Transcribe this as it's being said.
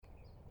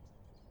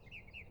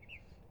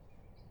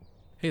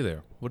Hey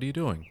there, what are you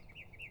doing?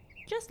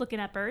 Just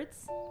looking at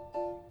birds.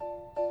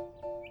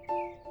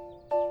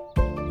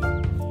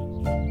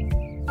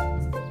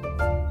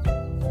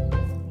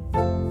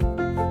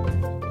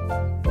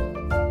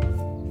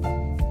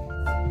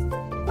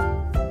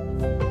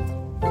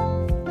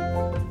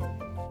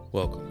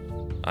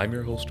 Welcome. I'm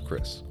your host,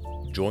 Chris.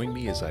 Join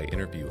me as I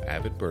interview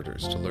avid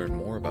birders to learn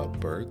more about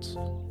birds,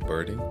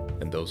 birding,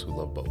 and those who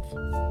love both.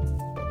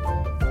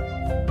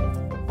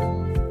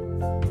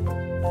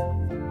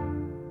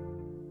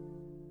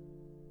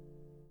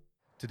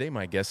 Today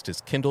my guest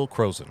is Kendall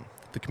Crozen,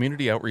 the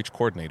Community Outreach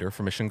Coordinator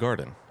for Mission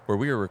Garden, where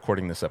we are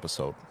recording this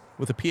episode.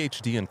 With a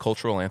PhD in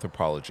cultural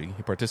anthropology,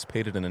 he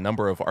participated in a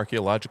number of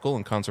archaeological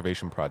and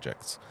conservation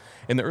projects.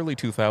 In the early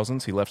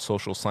 2000s, he left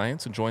social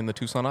science and joined the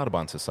Tucson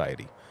Audubon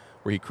Society,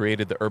 where he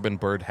created the Urban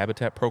Bird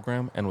Habitat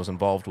Program and was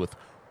involved with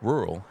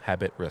rural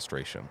habit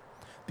restoration.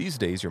 These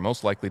days, you're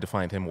most likely to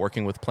find him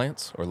working with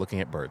plants or looking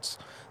at birds.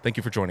 Thank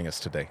you for joining us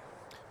today.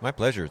 My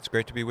pleasure. It's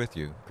great to be with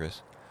you,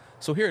 Chris.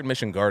 So here at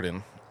Mission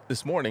Garden,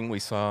 this morning we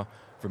saw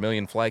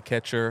vermilion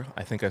flycatcher,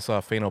 I think I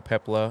saw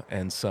phainopepla,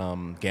 and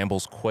some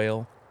Gambel's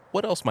quail.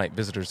 What else might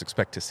visitors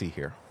expect to see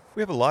here?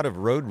 We have a lot of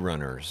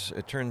roadrunners.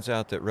 It turns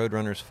out that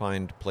roadrunners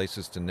find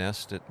places to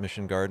nest at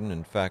Mission Garden.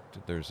 In fact,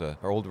 there's an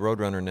old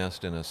roadrunner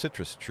nest in a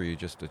citrus tree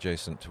just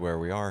adjacent to where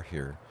we are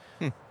here.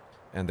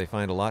 And they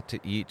find a lot to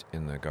eat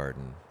in the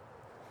garden.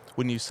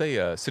 When you say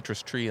a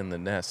citrus tree in the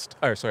nest,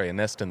 a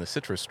nest in the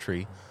citrus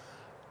tree,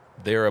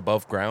 they're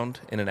above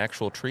ground in an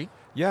actual tree?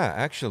 Yeah,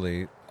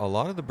 actually, a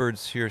lot of the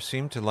birds here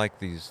seem to like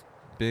these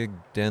big,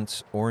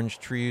 dense orange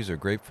trees or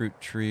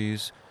grapefruit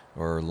trees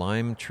or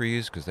lime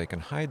trees because they can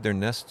hide their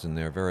nests in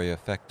there very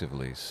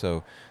effectively.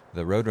 So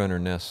the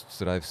roadrunner nests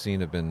that I've seen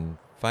have been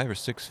 5 or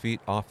 6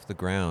 feet off the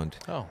ground,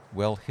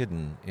 well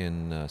hidden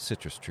in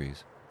citrus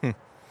trees.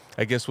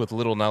 I guess with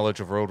little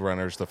knowledge of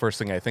roadrunners, the first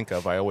thing I think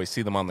of, I always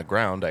see them on the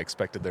ground. I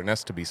expected their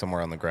nest to be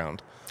somewhere on the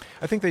ground.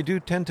 I think they do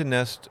tend to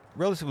nest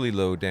relatively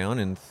low down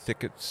in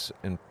thickets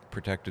and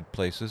protected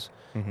places.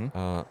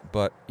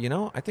 But,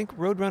 I think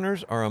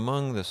roadrunners are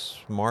among the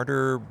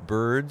smarter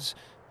birds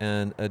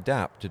and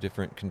adapt to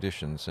different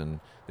conditions. And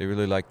they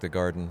really like the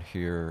garden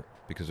here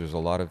because there's a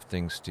lot of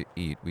things to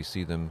eat. We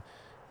see them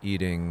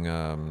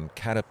eating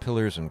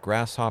caterpillars and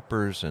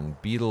grasshoppers and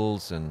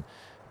beetles, and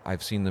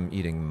I've seen them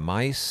eating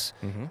mice.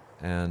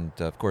 And,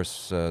 of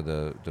course,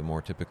 the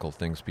more typical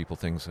things people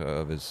think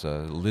of is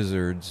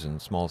lizards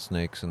and small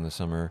snakes in the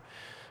summer.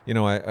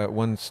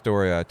 One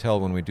story I tell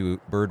when we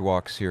do bird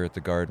walks here at the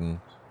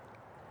garden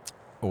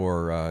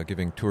or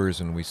giving tours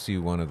and we see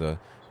one of the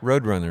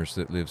roadrunners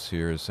that lives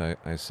here is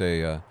I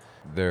say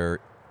their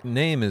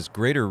name is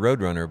Greater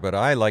Roadrunner, but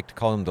I like to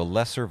call him the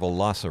Lesser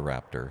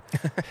Velociraptor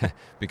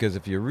because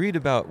if you read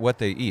about what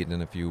they eat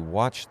and if you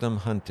watch them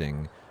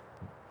hunting,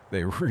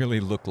 they really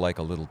look like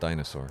a little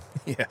dinosaur.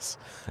 Yes.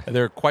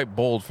 They're quite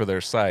bold for their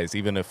size.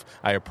 Even if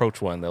I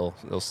approach one,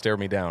 they'll stare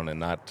me down and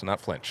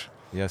not flinch.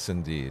 Yes,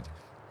 indeed.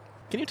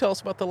 Can you tell us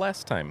about the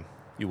last time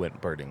you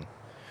went birding?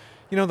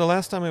 The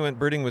last time I went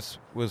birding was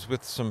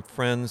with some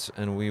friends,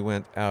 and we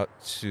went out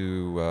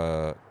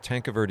to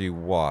Tanque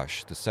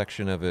Wash, the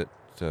section of it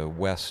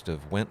west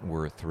of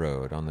Wentworth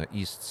Road on the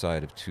east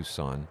side of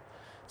Tucson.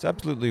 It's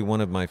absolutely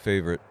one of my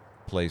favorite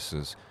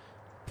places,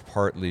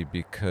 partly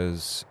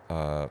because,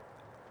 for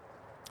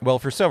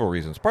several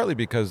reasons. Partly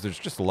because there's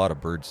just a lot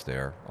of birds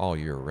there all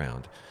year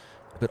round,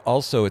 but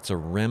also it's a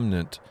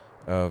remnant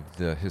of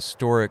the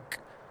historic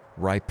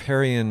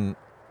riparian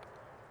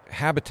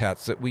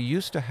habitats that we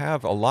used to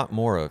have a lot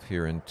more of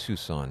here in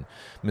Tucson.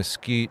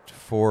 Mesquite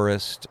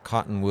forest,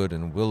 cottonwood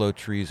and willow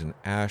trees and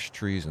ash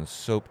trees and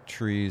soap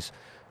trees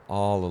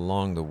all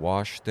along the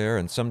wash there,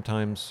 and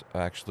sometimes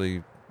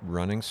actually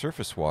running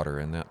surface water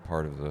in that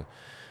part of the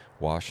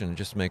wash, and it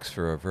just makes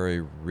for a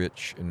very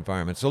rich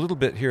environment. It's a little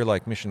bit here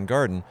like Mission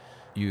Garden.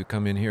 You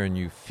come in here and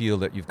you feel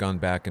that you've gone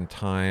back in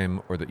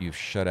time or that you've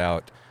shut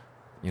out,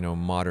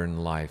 modern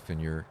life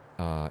and you're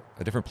a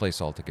different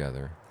place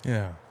altogether.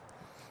 Yeah.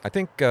 I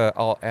think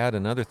I'll add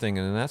another thing,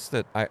 and that's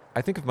that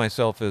I think of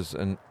myself as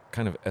a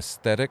kind of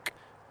aesthetic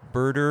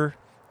birder.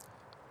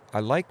 I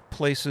like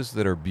places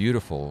that are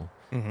beautiful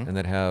and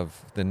that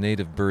have the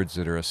native birds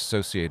that are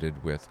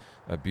associated with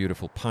a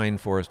beautiful pine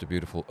forest, a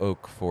beautiful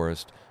oak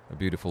forest, a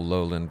beautiful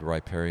lowland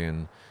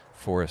riparian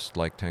forest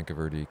like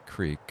Tanque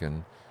Creek.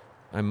 And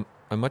I'm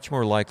much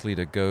more likely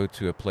to go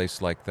to a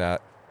place like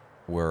that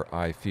where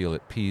I feel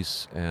at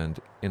peace and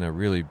in a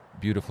really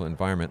beautiful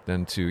environment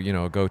than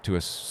to, go to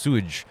a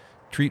sewage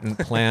treatment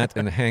plant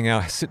and hang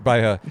out, sit by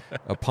a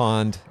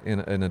pond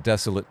in a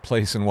desolate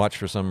place and watch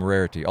for some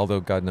rarity. Although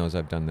God knows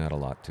I've done that a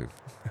lot too.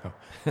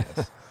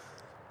 Yes.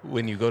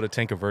 When you go to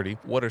Tanque Verde,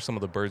 what are some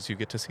of the birds you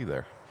get to see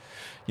there?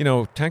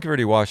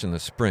 Tanque Wash in the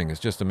spring is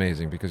just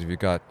amazing because you've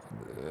got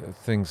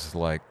things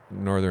like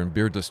northern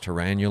beardless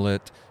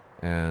taranulate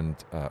and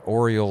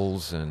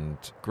orioles and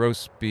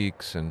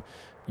grosbeaks, and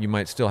you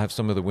might still have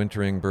some of the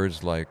wintering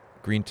birds like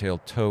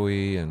green-tailed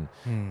towhee and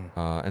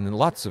then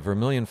lots of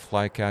vermilion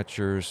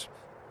flycatchers,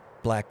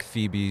 black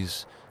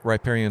phoebes,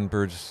 riparian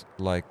birds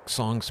like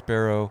song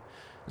sparrow,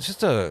 It's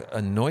just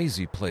a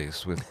noisy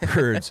place with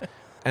birds.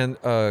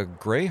 And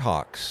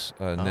greyhawks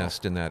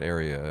nest in that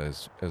area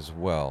as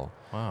well.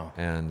 Wow.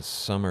 And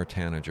summer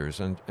tanagers.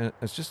 And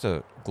it's just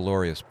a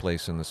glorious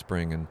place in the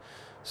spring and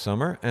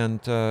summer.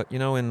 And,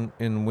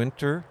 in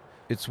winter,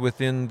 it's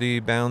within the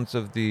bounds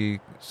of the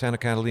Santa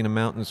Catalina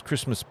Mountains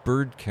Christmas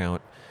bird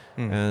count.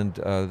 And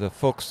the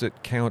folks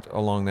that count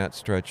along that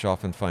stretch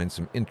often find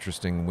some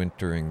interesting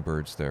wintering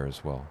birds there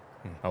as well.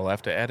 I'll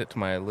have to add it to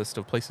my list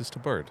of places to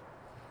bird.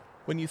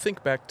 When you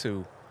think back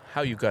to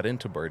how you got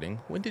into birding,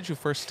 when did you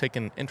first take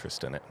an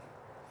interest in it?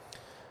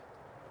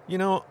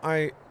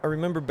 I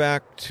remember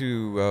back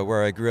to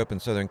where I grew up in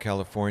Southern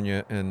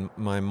California, and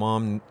my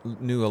mom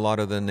knew a lot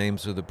of the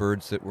names of the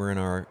birds that were in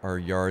our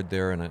yard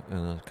there in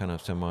a kind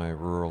of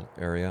semi-rural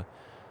area.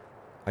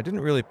 I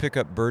didn't really pick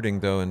up birding,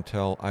 though,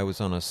 until I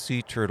was on a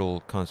sea turtle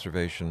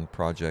conservation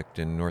project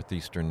in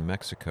northeastern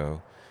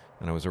Mexico,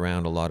 and I was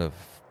around a lot of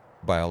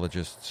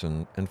biologists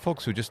and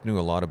folks who just knew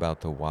a lot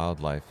about the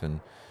wildlife.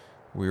 And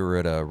we were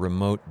at a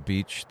remote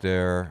beach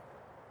there,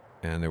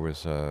 and there were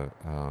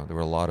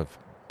a lot of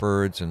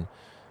birds. And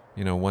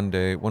one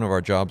day, one of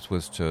our jobs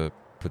was to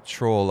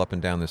patrol up and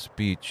down this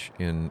beach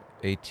in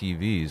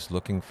ATVs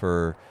looking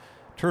for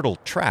turtle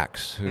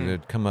tracks who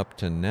had come up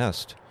to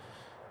nest.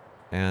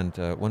 And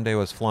one day I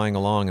was flying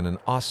along, and an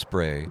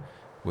osprey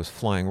was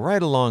flying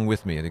right along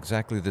with me at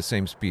exactly the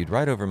same speed,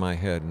 right over my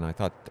head. And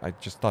I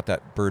just thought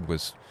that bird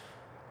was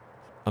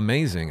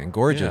amazing and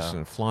gorgeous,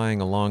 and flying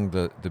along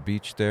the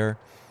beach there.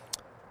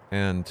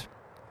 And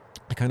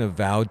I kind of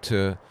vowed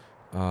to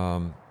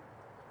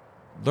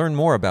learn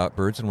more about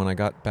birds. And when I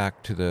got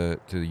back to the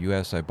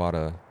U.S., I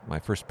bought my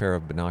first pair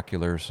of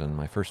binoculars and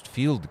my first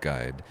field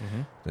guide,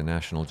 the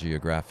National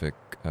Geographic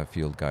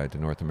Field Guide to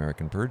North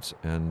American Birds,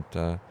 and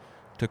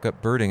took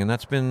up birding. And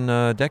that's been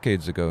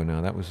decades ago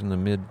now. That was in the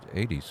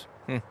mid-'80s.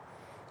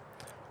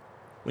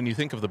 When you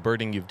think of the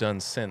birding you've done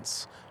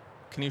since,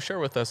 can you share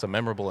with us a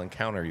memorable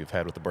encounter you've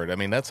had with the bird? I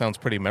mean, that sounds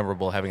pretty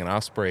memorable, having an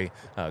osprey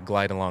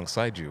glide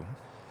alongside you.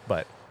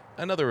 But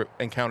another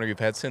encounter you've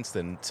had since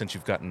then, since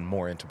you've gotten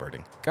more into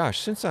birding? Gosh,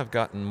 since I've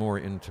gotten more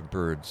into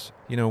birds,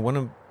 one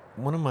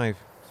of my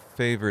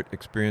favorite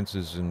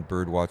experiences in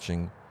bird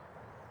watching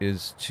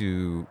is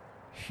to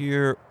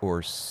hear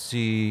or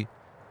see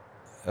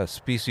a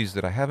species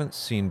that I haven't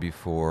seen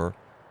before,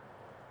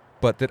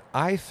 but that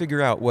I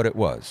figure out what it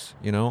was,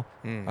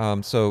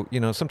 So,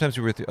 sometimes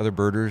you're with the other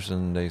birders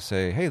and they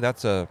say, hey,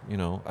 that's a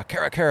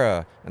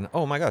caracara. And,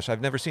 oh my gosh,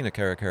 I've never seen a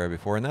caracara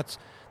before. And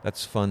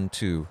that's fun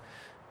too.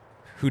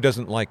 Who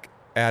doesn't like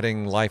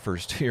adding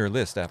lifers to your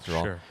list after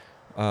all? Sure.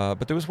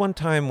 But there was one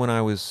time when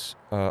I was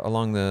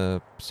along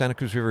the Santa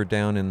Cruz River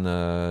down in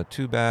the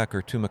Tubac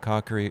or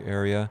Tumacacori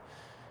area,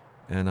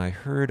 and I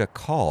heard a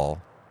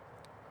call,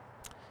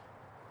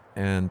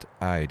 and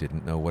I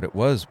didn't know what it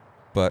was,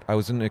 but I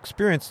was an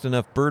experienced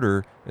enough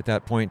birder at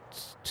that point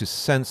to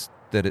sense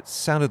that it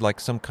sounded like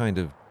some kind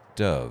of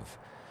dove.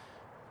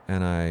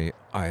 And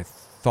I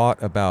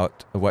thought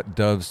about what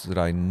doves that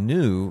I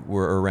knew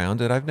were around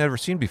that I've never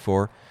seen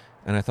before,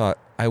 and I thought,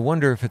 I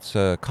wonder if it's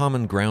a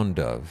common ground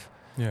dove.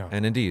 Yeah.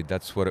 And indeed,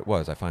 that's what it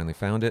was. I finally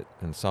found it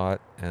and saw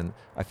it, and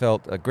I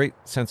felt a great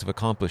sense of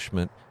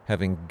accomplishment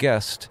having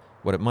guessed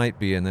what it might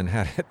be and then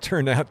had it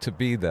turn out to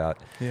be that.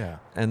 Yeah.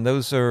 And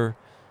those are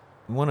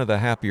one of the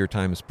happier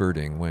times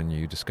birding, when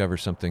you discover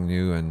something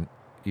new and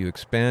you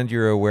expand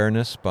your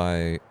awareness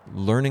by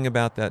learning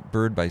about that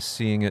bird, by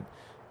seeing it,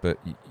 but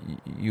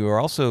you are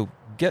also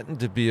getting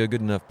to be a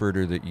good enough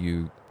birder that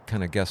you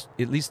kind of guessed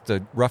at least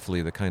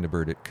roughly the kind of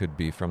bird it could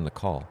be from the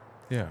call.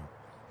 Yeah.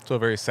 So a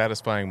very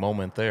satisfying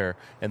moment there.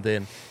 And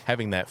then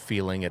having that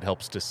feeling, it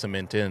helps to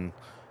cement in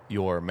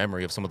your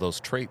memory of some of those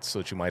traits so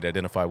that you might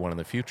identify one in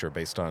the future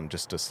based on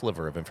just a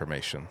sliver of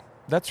information.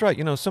 That's right.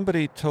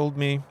 Somebody told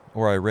me,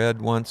 or I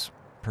read once,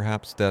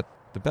 perhaps, that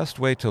the best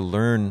way to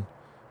learn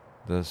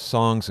the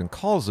songs and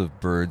calls of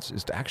birds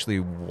is to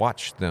actually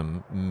watch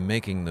them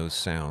making those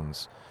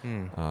sounds.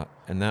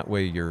 And that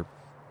way your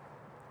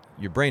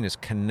brain is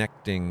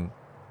connecting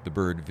the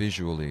bird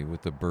visually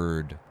with the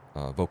bird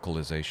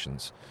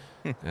vocalizations.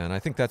 And I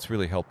think that's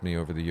really helped me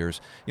over the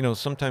years.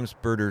 Sometimes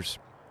birders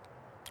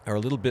are a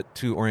little bit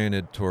too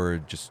oriented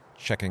toward just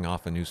checking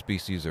off a new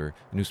species or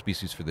a new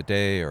species for the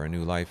day or a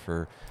new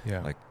lifer.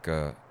 Yeah. Like,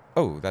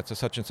 oh, that's a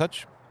such and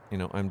such.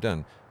 I'm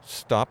done.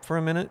 Stop for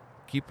a minute.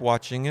 Keep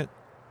watching it.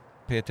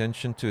 Pay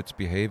attention to its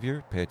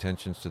behavior. Pay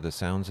attention to the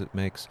sounds it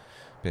makes.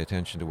 Pay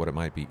attention to what it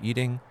might be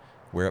eating,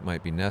 where it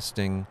might be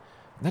nesting.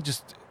 And that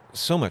just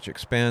so much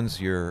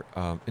expands your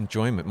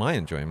enjoyment, my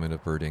enjoyment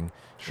of birding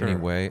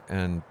anyway,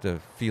 and the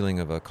feeling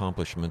of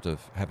accomplishment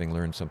of having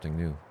learned something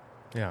new.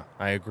 Yeah,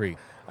 I agree.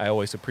 I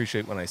always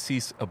appreciate when I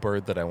see a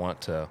bird that I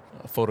want to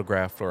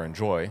photograph or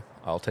enjoy.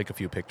 I'll take a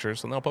few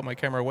pictures and I'll put my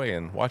camera away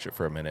and watch it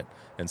for a minute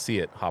and see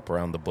it hop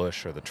around the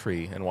bush or the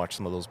tree and watch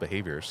some of those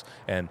behaviors.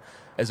 And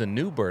as a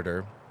new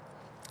birder,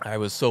 I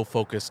was so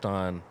focused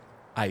on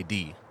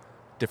ID,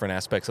 different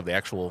aspects of the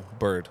actual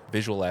bird,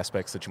 visual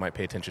aspects that you might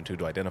pay attention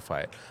to identify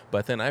it.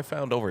 But then I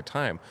found over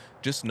time,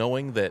 just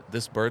knowing that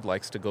this bird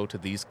likes to go to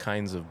these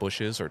kinds of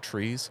bushes or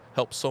trees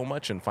helps so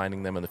much in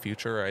finding them in the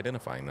future or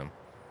identifying them.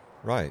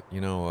 Right.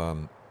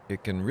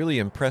 It can really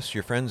impress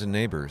your friends and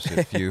neighbors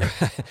if you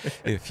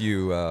if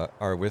you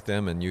are with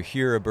them and you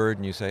hear a bird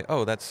and you say,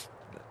 "Oh, that's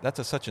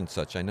a such and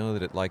such. I know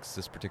that it likes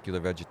this particular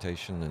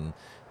vegetation, and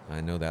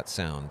I know that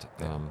sound."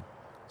 Yeah.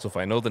 So if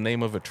I know the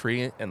name of a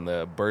tree and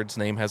the bird's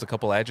name has a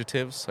couple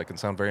adjectives, I can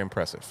sound very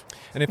impressive.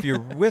 And if you're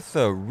with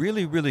a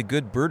really, really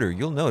good birder,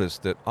 you'll notice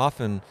that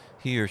often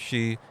he or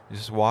she is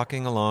just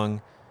walking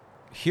along,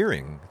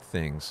 hearing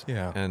things,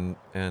 and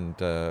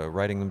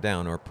writing them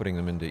down or putting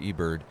them into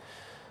eBird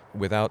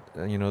without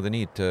the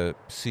need to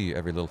see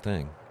every little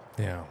thing.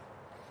 Yeah.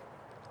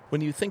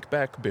 When you think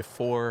back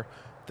before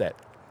that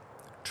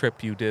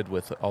trip you did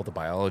with all the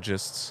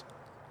biologists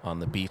on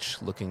the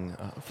beach looking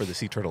for the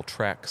sea turtle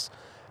tracks,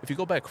 if you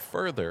go back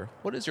further,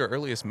 what is your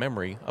earliest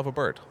memory of a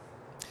bird?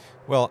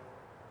 Well,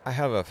 I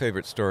have a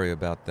favorite story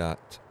about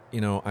that.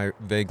 I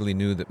vaguely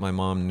knew that my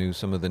mom knew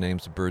some of the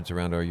names of birds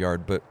around our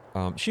yard, but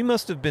she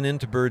must have been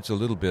into birds a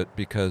little bit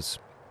because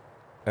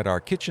at our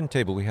kitchen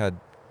table we had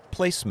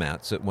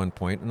placemats at one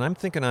point, and I'm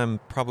thinking I'm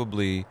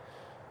probably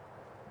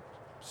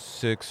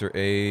 6 or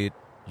 8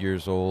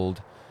 years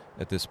old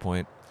at this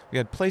point. We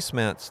had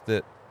placemats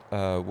that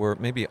were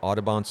maybe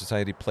Audubon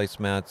Society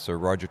placemats or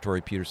Roger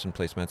Torrey Peterson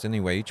placemats.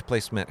 Anyway, each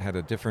placemat had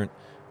a different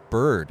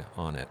bird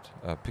on it,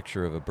 a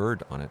picture of a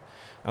bird on it.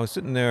 I was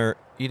sitting there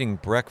eating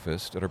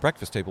breakfast at our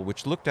breakfast table,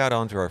 which looked out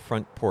onto our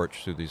front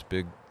porch through these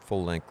big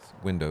full-length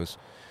windows.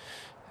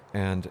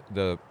 And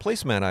the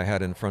placemat I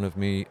had in front of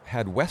me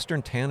had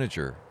Western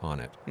tanager on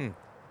it,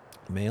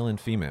 male and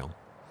female.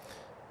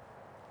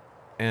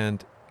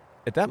 And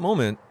at that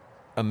moment,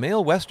 a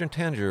male Western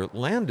tanager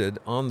landed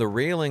on the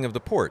railing of the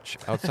porch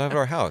outside of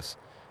our house.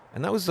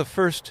 And that was the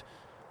first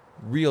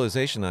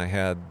realization I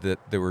had that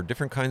there were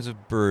different kinds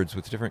of birds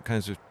with different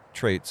kinds of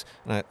traits.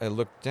 And I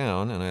looked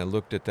down and I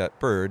looked at that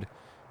bird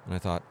and I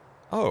thought,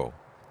 oh,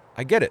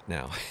 I get it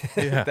now.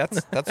 Yeah.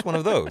 That's one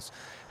of those.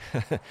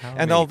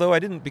 And neat. although I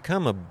didn't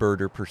become a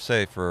birder per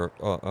se for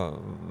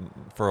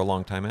a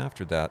long time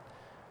after that,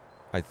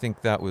 I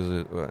think that was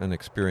an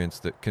experience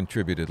that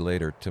contributed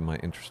later to my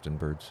interest in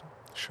birds.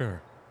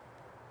 Sure.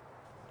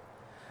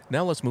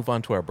 Now let's move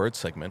on to our bird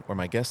segment, where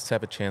my guests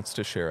have a chance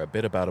to share a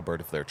bit about a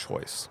bird of their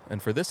choice. And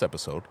for this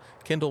episode,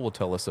 Kendall will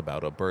tell us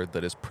about a bird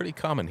that is pretty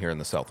common here in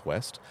the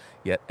Southwest,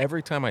 yet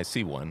every time I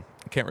see one,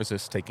 I can't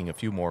resist taking a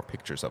few more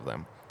pictures of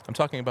them. I'm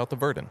talking about the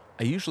Verdin.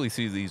 I usually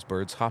see these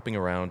birds hopping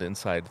around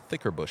inside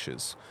thicker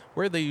bushes.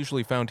 Where are they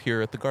usually found here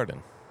at the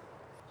garden?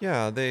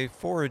 Yeah, they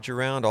forage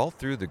around all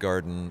through the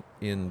garden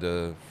in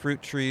the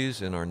fruit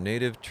trees, in our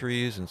native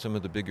trees, and some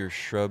of the bigger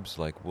shrubs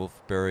like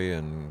wolfberry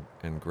and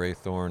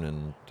graythorn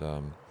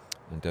and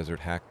desert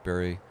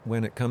hackberry.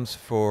 When it comes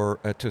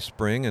to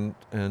spring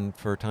and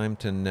for time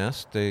to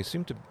nest, they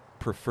seem to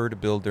prefer to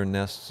build their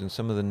nests in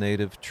some of the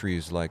native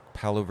trees like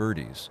palo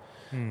verdes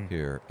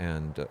here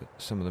and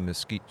some of the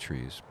mesquite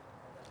trees.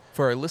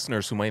 For our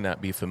listeners who might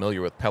not be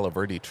familiar with palo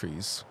verde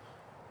trees,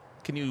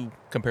 can you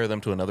compare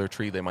them to another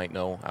tree they might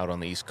know out on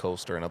the East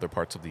Coast or in other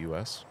parts of the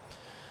U.S.?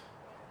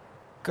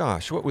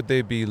 Gosh, what would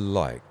they be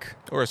like?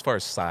 Or as far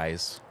as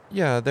size?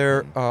 Yeah,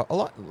 they're a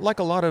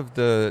lot of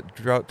the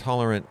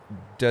drought-tolerant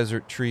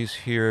desert trees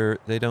here.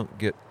 They don't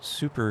get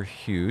super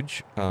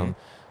huge. The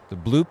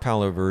blue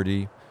palo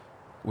verde,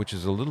 which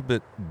is a little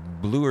bit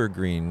bluer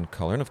green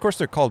color, and of course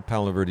they're called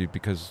palo verde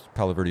because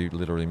palo verde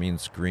literally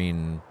means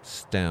green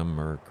stem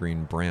or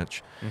green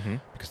branch,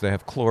 because they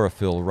have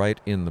chlorophyll right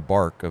in the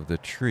bark of the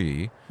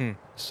tree,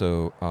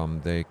 so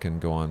they can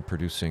go on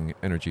producing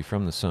energy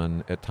from the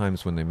sun at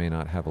times when they may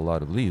not have a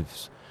lot of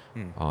leaves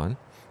on.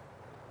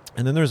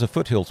 And then there's a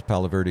foothills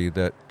palo verde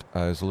that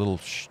is a little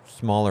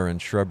smaller and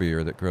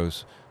shrubbier that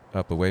grows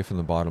up away from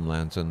the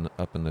bottomlands and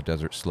up in the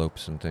desert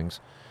slopes and things.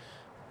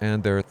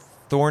 And they're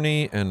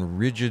thorny and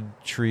rigid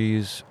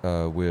trees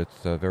with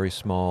very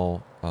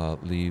small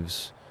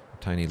leaves,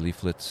 tiny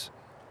leaflets.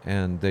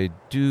 And they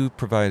do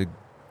provide a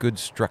good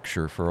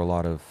structure for a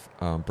lot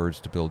of birds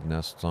to build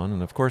nests on.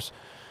 And of course,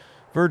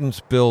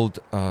 verdins build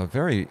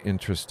very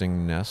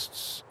interesting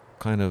nests,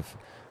 kind of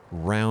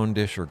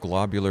roundish or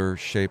globular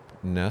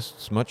shaped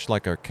nests, much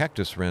like a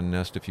cactus wren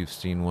nest if you've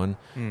seen one,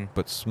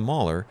 but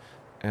smaller.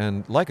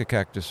 And like a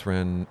cactus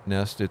wren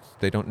nest,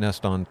 they don't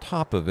nest on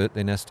top of it,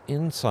 they nest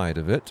inside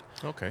of it.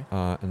 Okay.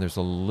 And there's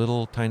a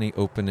little tiny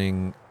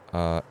opening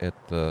at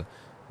the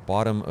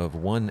bottom of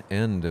one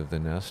end of the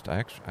nest.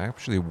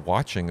 Actually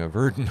watching a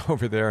verdin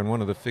over there on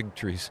one of the fig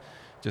trees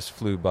just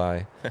flew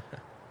by,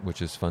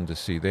 which is fun to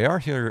see. They are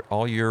here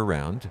all year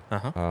round.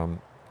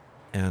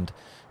 And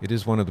it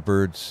is one of the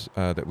birds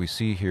that we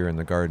see here in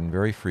the garden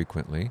very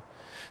frequently.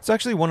 It's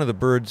actually one of the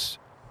birds,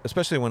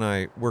 especially when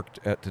I worked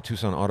at the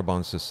Tucson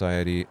Audubon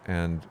Society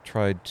and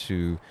tried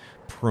to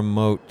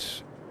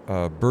promote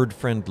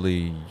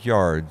bird-friendly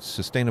yards,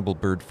 sustainable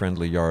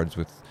bird-friendly yards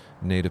with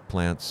native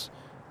plants.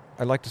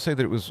 I'd like to say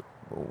that it was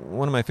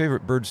one of my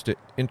favorite birds to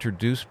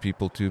introduce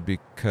people to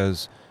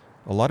because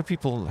a lot of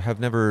people have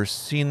never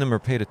seen them or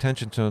paid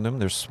attention to them.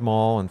 They're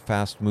small and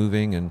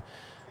fast-moving, and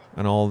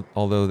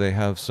although they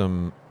have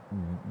some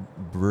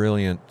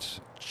brilliant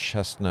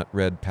chestnut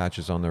red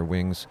patches on their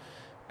wings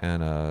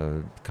and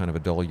a kind of a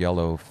dull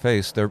yellow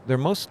face, they're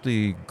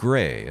mostly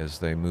gray as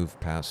they move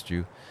past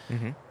you.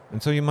 Mm-hmm.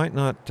 And so you might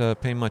not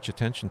pay much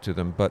attention to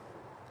them, but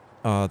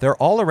they're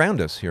all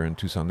around us here in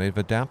Tucson. They've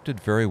adapted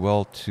very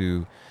well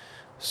to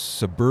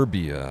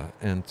suburbia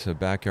and to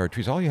backyard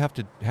trees. All you have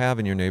to have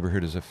in your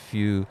neighborhood is a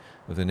few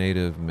of the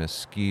native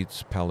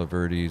mesquites, palo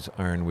verdes,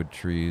 ironwood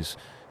trees,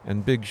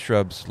 and big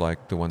shrubs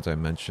like the ones I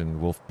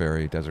mentioned,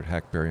 wolfberry, desert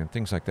hackberry, and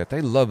things like that.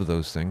 They love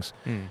those things.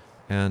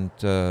 And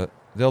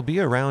they'll be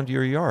around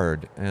your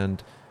yard,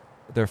 and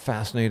they're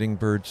fascinating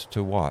birds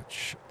to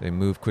watch. They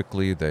move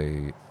quickly.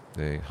 They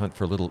hunt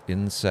for little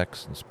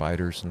insects and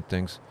spiders and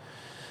things.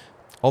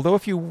 Although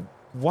if you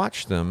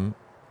watch them,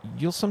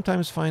 you'll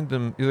sometimes find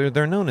them,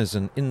 they're known as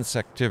an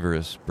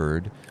insectivorous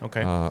bird.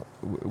 Okay.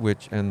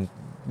 And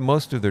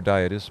most of their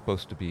diet is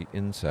supposed to be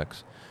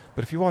insects.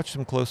 But if you watch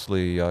them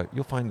closely,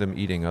 you'll find them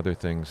eating other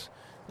things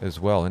as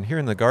well. And here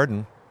in the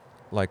garden,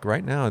 like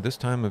right now, this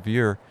time of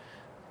year,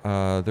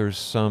 there's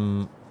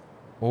some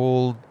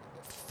old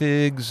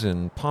figs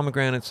and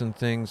pomegranates and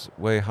things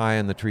way high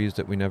in the trees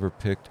that we never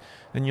picked.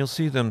 And you'll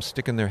see them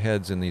sticking their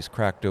heads in these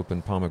cracked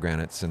open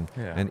pomegranates and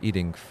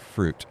eating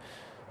fruit.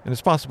 And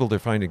it's possible they're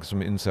finding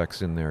some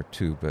insects in there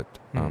too, but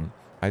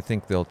I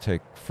think they'll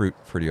take fruit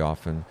pretty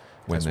often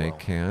when they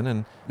can.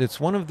 And it's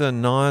one of the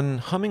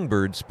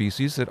non-hummingbird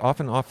species that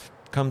often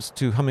comes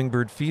to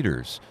hummingbird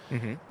feeders.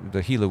 Mm-hmm.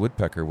 The Gila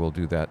woodpecker will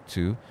do that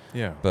too.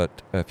 Yeah.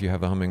 But if you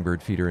have a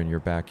hummingbird feeder in your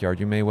backyard,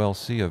 you may well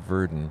see a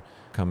verdin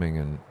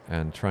coming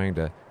and trying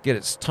to get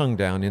its tongue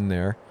down in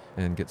there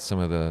and get some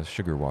of the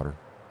sugar water.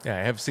 Yeah,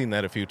 I have seen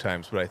that a few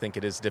times, but I think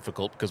it is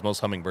difficult because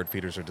most hummingbird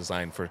feeders are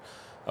designed for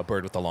a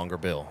bird with a longer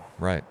bill.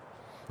 Right.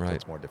 So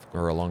it's more difficult.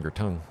 Or a longer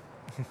tongue.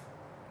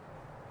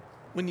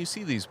 When you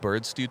see these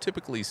birds, do you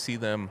typically see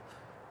them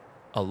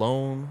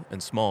alone,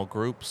 in small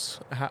groups?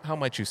 How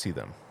might you see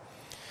them?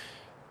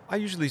 I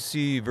usually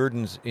see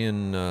verdins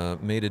in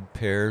mated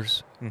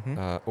pairs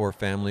or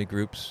family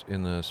groups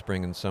in the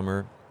spring and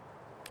summer.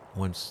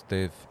 Once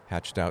they've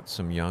hatched out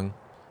some young,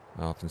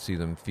 I often see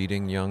them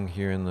feeding young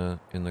here in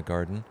the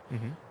garden.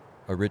 Mm-hmm.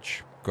 A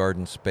rich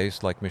garden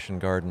space like Mission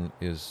Garden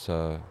is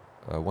a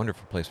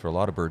wonderful place for a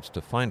lot of birds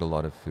to find a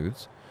lot of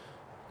foods.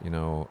 You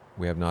know,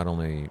 we have not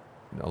only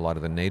a lot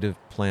of the native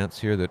plants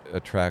here that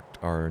attract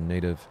our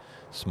native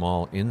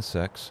small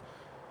insects,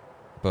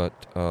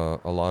 but a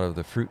lot of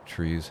the fruit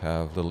trees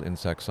have little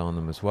insects on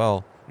them as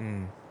well.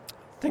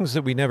 Things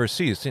that we never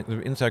see,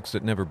 insects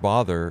that never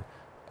bother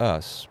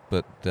us,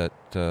 but that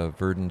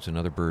verdins and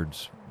other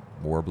birds,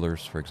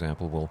 warblers, for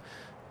example,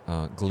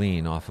 will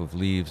glean off of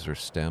leaves or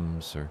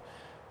stems or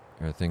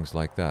things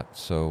like that.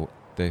 So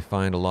they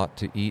find a lot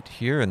to eat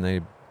here, and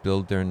they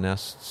build their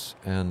nests.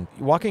 And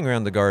walking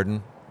around the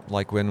garden,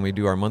 like when we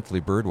do our monthly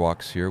bird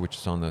walks here, which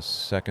is on the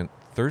second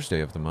Thursday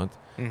of the month,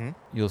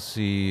 you'll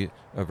see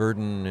a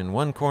verdin in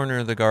one corner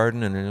of the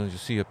garden, and then you'll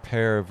see a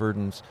pair of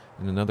verdins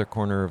in another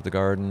corner of the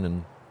garden,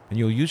 and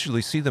you'll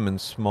usually see them in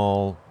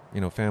small,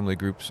 family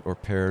groups or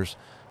pairs.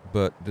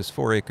 But this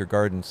 4-acre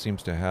garden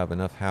seems to have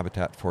enough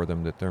habitat for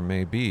them that there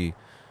may be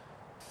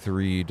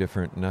 3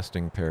 different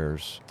nesting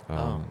pairs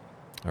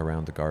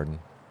around the garden.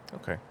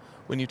 Okay.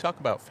 When you talk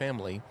about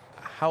family,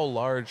 how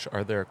large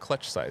are their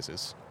clutch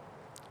sizes?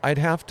 I'd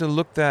have to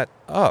look that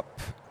up.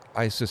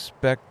 I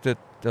suspect that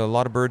a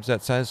lot of birds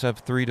that size have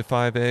 3 to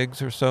 5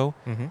 eggs or so.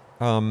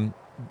 Mm-hmm.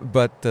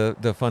 But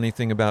the funny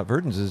thing about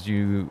verdins is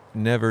you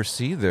never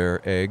see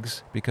their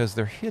eggs because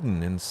they're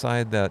hidden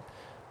inside that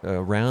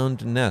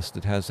round nest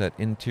that has that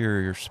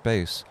interior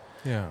space.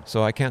 Yeah.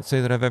 So I can't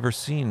say that I've ever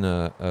seen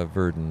a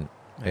verdin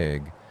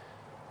egg.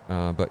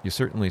 But you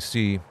certainly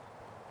see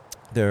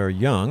their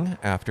young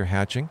after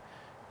hatching.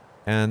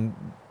 And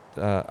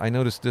I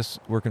noticed this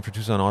working for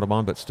Tucson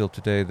Audubon, but still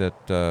today,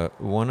 that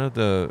one of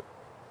the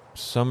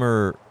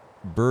summer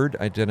bird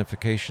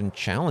identification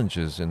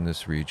challenges in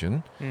this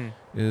region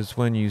is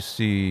when you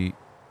see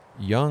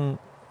young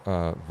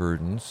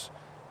verdins,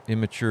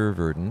 immature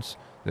verdins,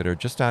 that are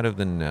just out of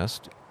the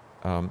nest,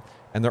 and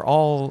they're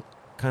all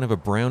kind of a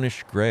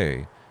brownish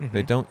gray. Mm-hmm.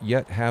 They don't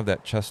yet have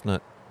that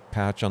chestnut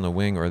patch on the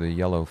wing or the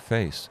yellow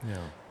face.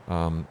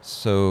 Yeah.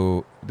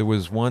 So there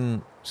was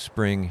one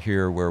spring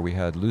here where we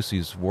had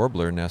Lucy's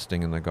warbler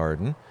nesting in the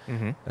garden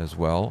as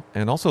well,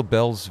 and also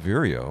Bell's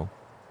vireo.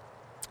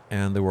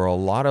 And there were a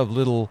lot of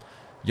little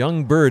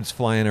young birds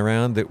flying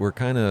around that were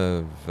kind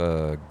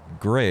of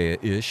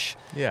grayish.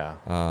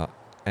 Yeah.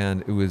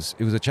 And it was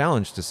a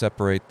challenge to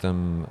separate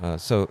them.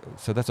 So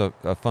that's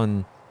a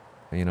fun,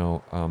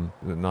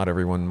 not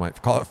everyone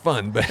might call it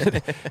fun,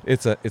 but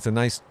it's a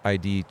nice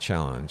ID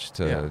challenge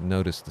to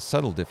notice the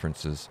subtle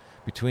differences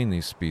between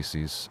these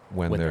species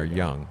when they're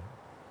young.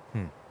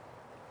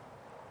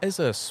 As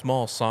a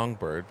small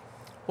songbird,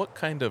 what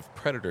kind of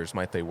predators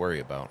might they worry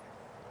about?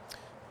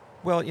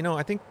 Well,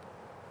 I think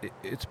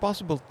it's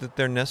possible that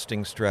their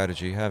nesting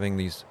strategy, having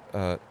these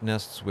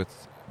nests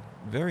with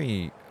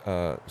very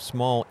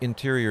small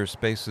interior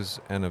spaces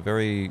and a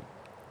very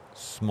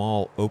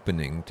small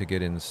opening to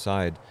get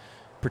inside,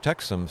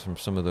 protects them from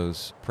some of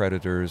those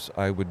predators.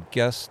 I would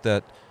guess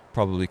that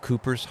probably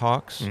Cooper's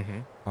hawks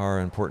are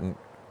an important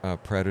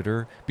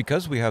predator.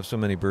 Because we have so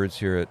many birds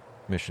here at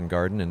Mission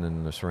Garden and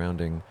in the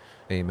surrounding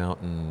A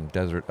Mountain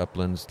desert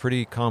uplands,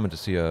 pretty common to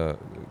see a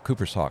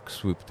Cooper's hawk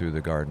swoop through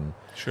the garden.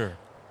 Sure.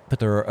 But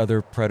there are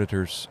other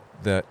predators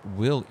that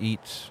will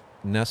eat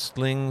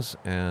nestlings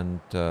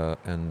and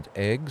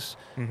eggs,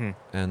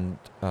 and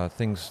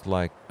things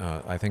like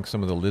I think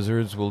some of the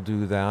lizards will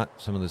do that,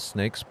 some of the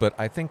snakes, but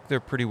I think they're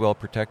pretty well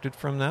protected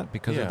from that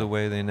because of the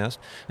way they nest.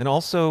 And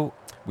also,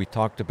 we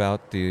talked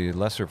about the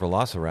lesser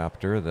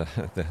velociraptor,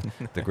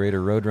 the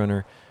greater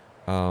roadrunner.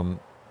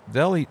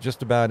 They'll eat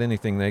just about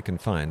anything they can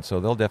find, so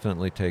they'll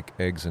definitely take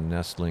eggs and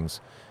nestlings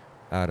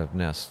out of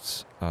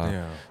nests.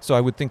 So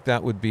I would think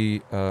that would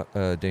be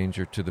a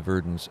danger to the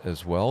Verdins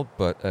as well.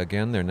 But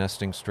again, their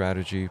nesting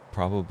strategy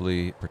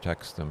probably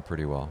protects them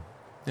pretty well.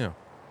 Yeah.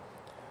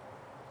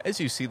 As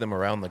you see them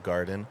around the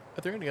garden,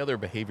 are there any other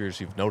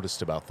behaviors you've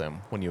noticed about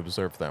them when you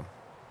observe them?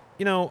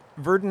 You know,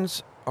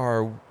 Verdins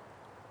are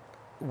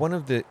one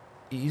of the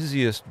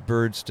easiest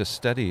birds to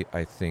study,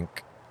 I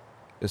think,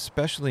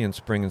 especially in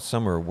spring and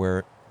summer,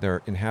 where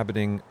they're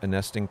inhabiting a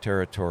nesting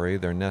territory.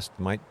 Their nest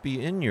might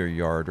be in your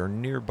yard or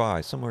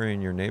nearby, somewhere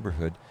in your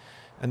neighborhood.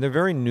 And they're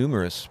very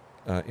numerous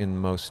in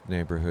most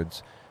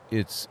neighborhoods.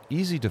 It's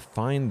easy to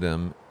find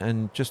them,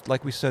 and just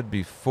like we said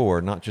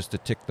before, not just to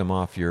tick them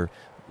off your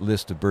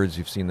list of birds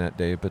you've seen that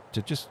day, but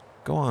to just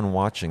go on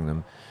watching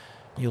them.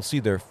 You'll see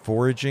their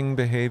foraging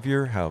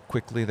behavior, how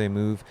quickly they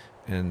move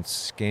and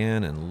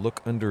scan and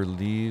look under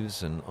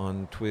leaves and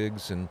on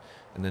twigs, and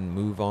then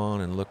move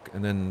on and look,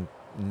 and then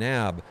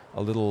nab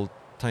a little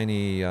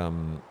tiny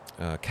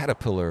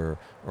caterpillar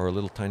or a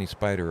little tiny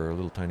spider or a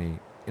little tiny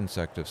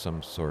insect of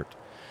some sort.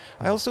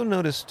 I also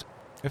noticed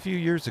a few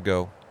years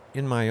ago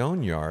in my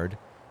own yard,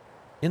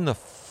 in the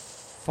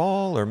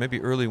fall or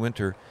maybe early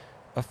winter,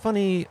 a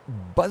funny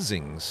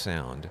buzzing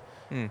sound.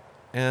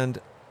 And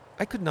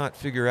I could not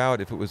figure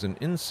out if it was an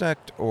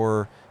insect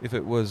or if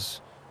it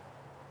was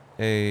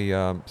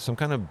some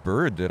kind of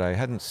bird that I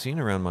hadn't seen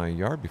around my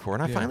yard before.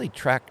 And I finally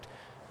tracked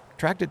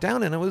it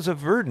down, and it was a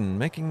Verdin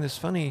making this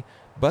funny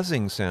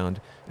buzzing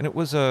sound. And it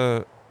was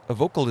a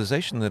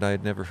vocalization that I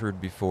had never heard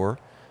before,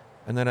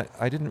 and that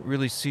I didn't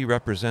really see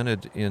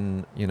represented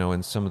in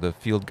some of the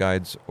field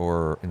guides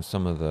or in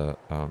some of the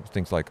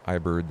things like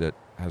iBird that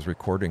has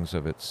recordings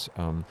of its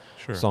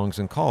songs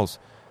and calls.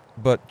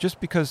 But just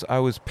because I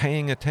was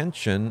paying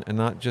attention and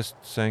not just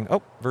saying,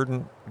 oh,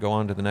 Verdin, go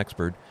on to the next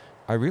bird,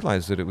 I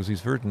realized that it was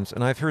these Verdins,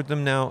 and I've heard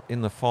them now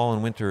in the fall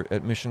and winter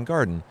at Mission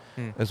Garden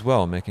as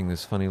well, making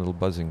this funny little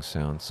buzzing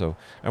sound. So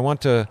I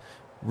want to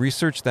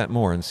research that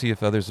more and see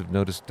if others have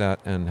noticed that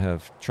and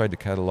have tried to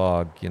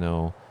catalog,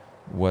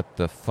 what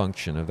the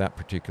function of that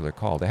particular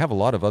call. They have a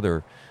lot of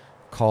other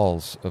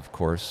calls, of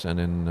course, and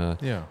in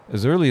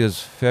as early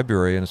as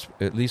February and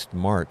at least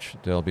March,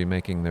 they'll be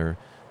making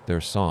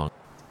their song.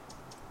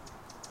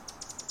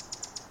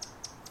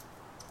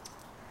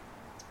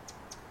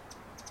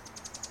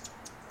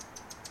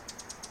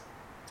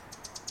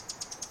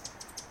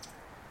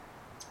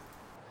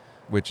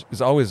 Which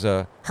is always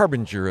a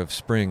harbinger of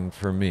spring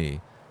for me.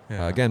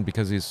 Again,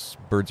 because these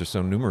birds are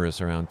so numerous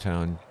around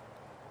town,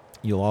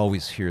 you'll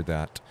always hear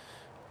that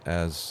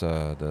as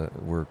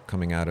we're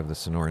coming out of the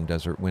Sonoran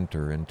Desert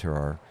winter into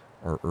our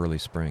early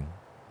spring.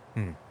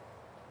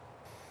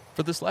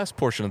 For this last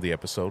portion of the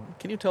episode,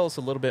 can you tell us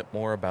a little bit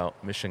more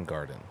about Mission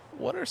Garden?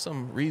 What are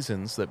some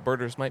reasons that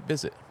birders might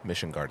visit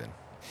Mission Garden?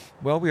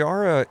 Well, we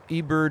are a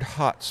eBird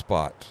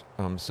hotspot.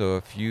 So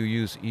if you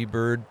use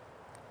eBird,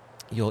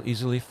 you'll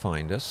easily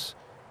find us.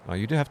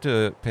 You do have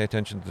to pay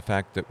attention to the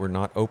fact that we're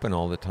not open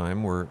all the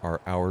time.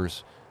 Our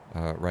hours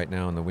right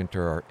now in the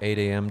winter are 8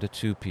 a.m. to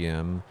 2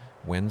 p.m.,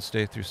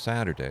 Wednesday through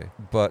Saturday.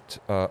 But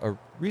a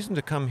reason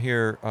to come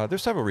here,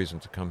 there's several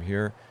reasons to come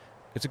here.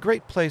 It's a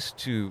great place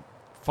to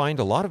find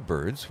a lot of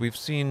birds. We've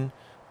seen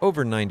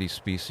over 90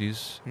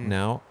 species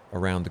now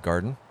around the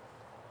garden.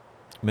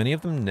 Many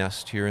of them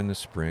nest here in the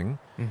spring.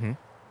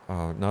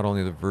 Not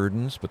only the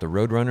Verdins, but the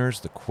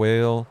roadrunners, the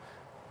quail,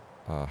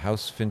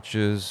 house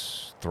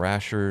finches,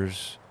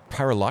 thrashers.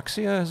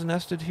 Pyraloxia has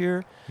nested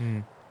here.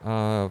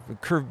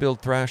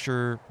 Curve-billed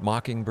thrasher,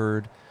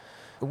 mockingbird.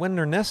 When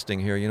they're nesting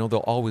here, they'll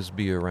always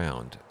be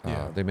around.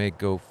 They may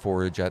go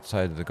forage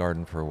outside of the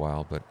garden for a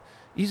while, but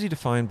easy to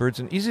find birds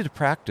and easy to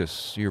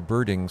practice your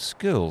birding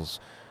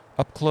skills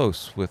up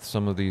close with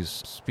some of these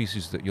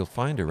species that you'll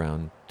find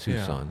around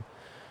Tucson.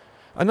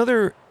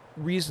 Another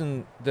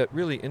reason that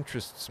really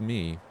interests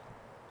me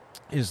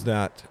is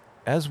that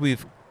as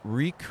we've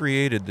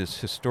recreated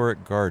this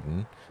historic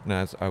garden, and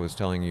as I was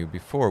telling you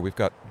before, we've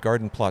got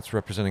garden plots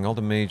representing all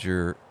the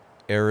major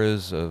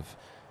eras of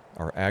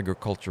our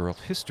agricultural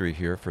history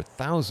here for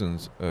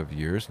thousands of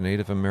years,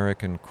 Native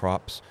American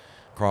crops,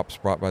 crops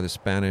brought by the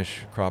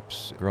Spanish,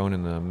 crops grown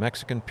in the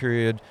Mexican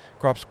period,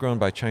 crops grown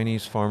by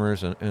Chinese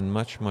farmers, and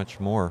much, much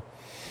more.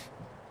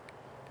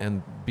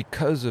 And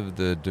because of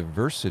the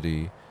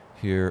diversity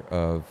here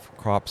of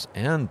crops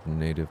and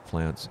native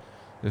plants,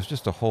 there's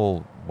just a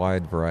whole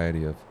wide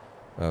variety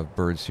of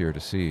birds here to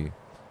see.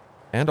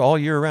 And all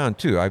year round,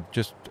 too. I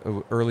just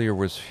earlier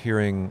was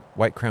hearing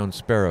white-crowned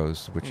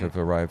sparrows, which have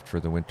arrived for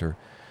the winter,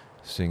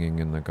 singing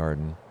in the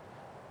garden.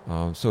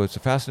 So it's a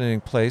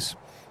fascinating place.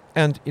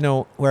 And,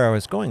 where I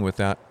was going with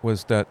that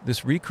was that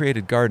this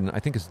recreated garden, I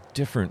think, is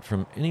different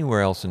from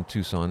anywhere else in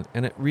Tucson,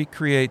 and it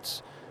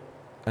recreates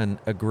an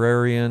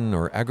agrarian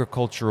or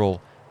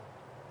agricultural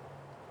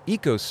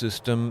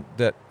ecosystem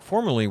that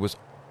formerly was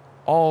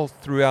all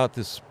throughout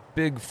this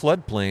big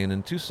floodplain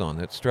in Tucson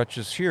that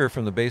stretches here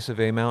from the base of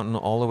A Mountain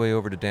all the way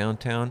over to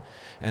downtown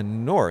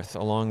and north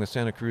along the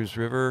Santa Cruz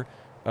River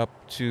up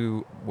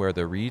to where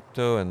the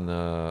Rito and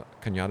the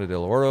Cañada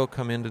del Oro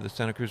come into the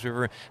Santa Cruz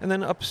River, and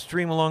then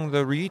upstream along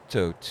the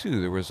Rito,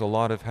 too. There was a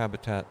lot of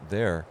habitat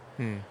there.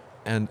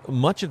 And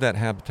much of that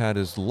habitat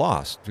is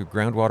lost through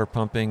groundwater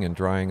pumping and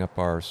drying up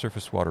our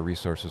surface water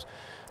resources.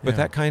 But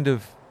that kind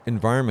of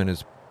environment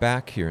is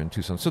back here in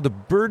Tucson. So the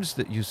birds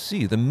that you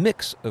see, the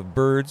mix of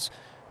birds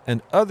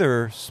and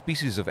other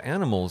species of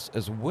animals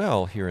as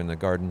well here in the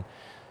garden,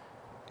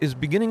 is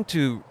beginning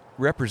to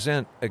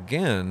represent,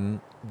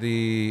 again,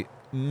 the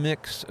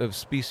mix of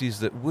species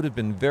that would have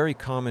been very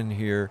common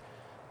here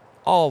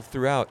all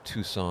throughout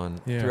Tucson,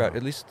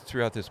 at least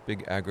throughout this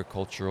big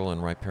agricultural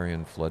and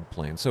riparian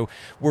floodplain. So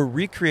we're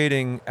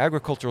recreating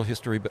agricultural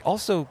history, but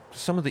also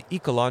some of the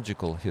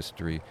ecological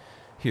history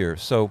here.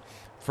 So,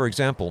 for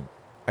example,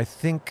 I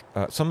think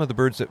some of the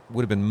birds that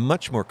would have been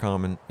much more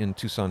common in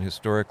Tucson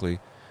historically,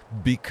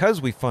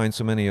 because we find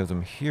so many of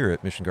them here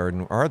at Mission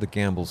Garden, are the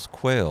Gambel's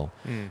quail.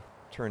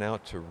 Turn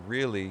out to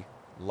really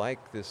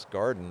like this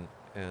garden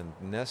and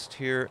nest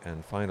here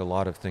and find a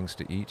lot of things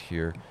to eat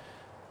here.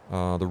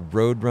 The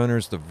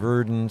roadrunners, the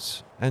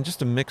Verdins, and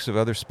just a mix of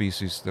other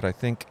species that I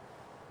think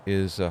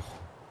is a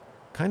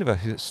kind of a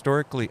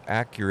historically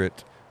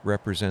accurate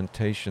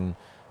representation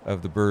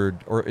of the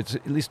bird, or it's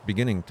at least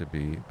beginning to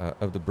be,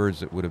 of the birds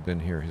that would have been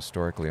here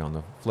historically on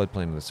the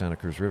floodplain of the Santa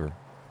Cruz River.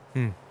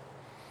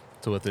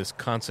 So with this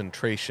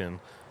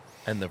concentration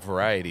and the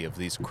variety of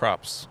these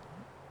crops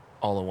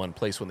all in one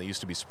place when they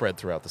used to be spread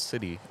throughout the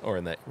city or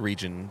in that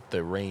region,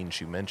 the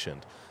range you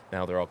mentioned,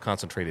 now they're all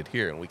concentrated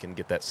here, and we can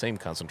get that same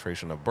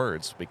concentration of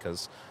birds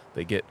because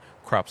they get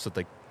crops that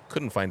they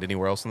couldn't find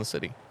anywhere else in the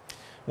city.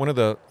 One of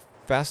the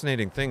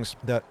fascinating things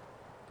that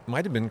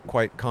might have been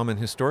quite common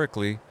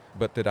historically,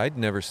 but that I'd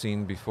never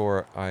seen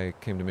before I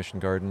came to Mission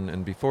Garden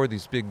and before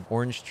these big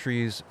orange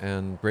trees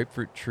and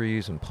grapefruit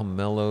trees and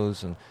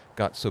pomelos and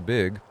got so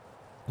big,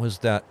 was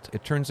that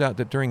it turns out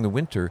that during the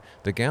winter,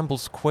 the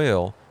Gambel's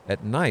quail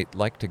at night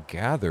like to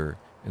gather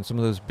in some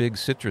of those big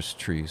citrus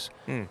trees,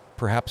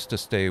 perhaps to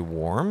stay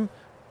warm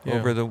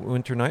over the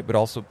winter night, but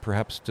also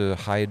perhaps to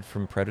hide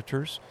from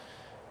predators.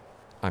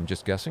 I'm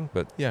just guessing,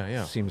 but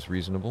seems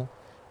reasonable.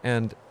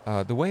 And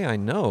the way I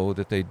know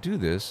that they do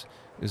this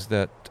is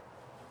that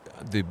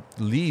the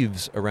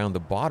leaves around the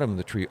bottom of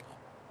the tree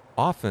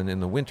often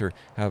in the winter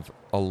have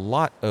a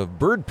lot of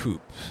bird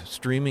poop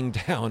streaming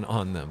down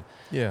on them.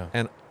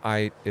 And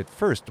at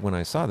first, when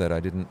I saw that, I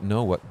didn't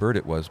know what bird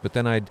it was. But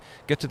then I'd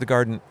get to the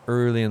garden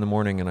early in the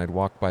morning, and I'd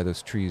walk by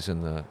those trees,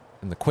 and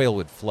the quail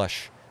would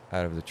flush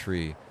out of the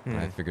tree. And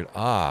I figured,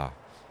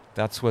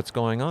 that's what's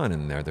going on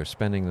in there. They're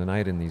spending the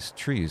night in these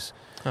trees.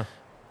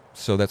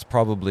 So that's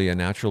probably a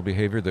natural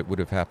behavior that would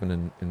have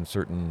happened in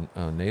certain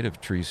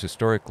native trees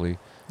historically.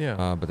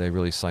 But they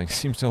really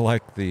seem to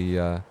like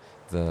the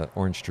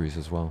orange trees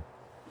as well.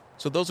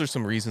 So those are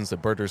some reasons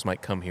that birders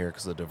might come here,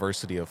 because of the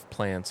diversity of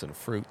plants and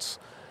fruits.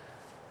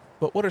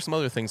 But what are some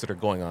other things that are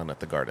going on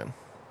at the garden?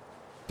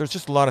 There's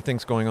just a lot of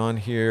things going on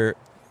here.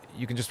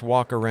 You can just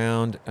walk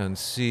around and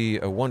see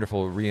a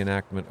wonderful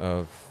reenactment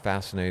of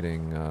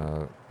fascinating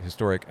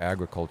historic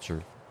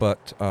agriculture.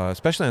 But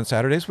especially on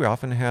Saturdays, we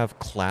often have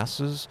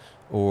classes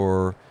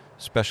or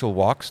special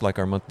walks, like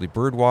our monthly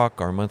bird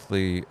walk, our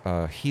monthly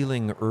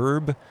healing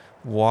herb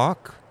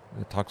walk.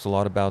 It talks a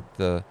lot about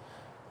the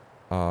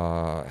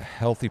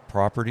healthy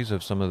properties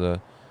of some of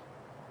the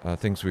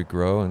things we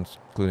grow,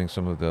 including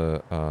some of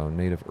the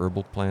native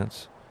herbal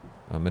plants,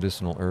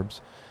 medicinal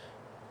herbs.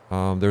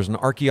 There's an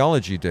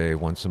archaeology day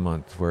once a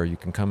month where you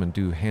can come and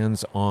do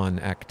hands-on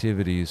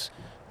activities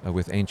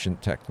with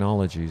ancient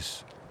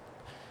technologies.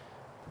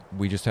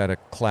 We just had a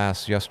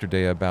class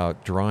yesterday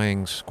about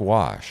drying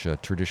squash, a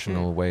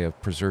traditional way of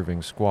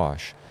preserving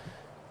squash.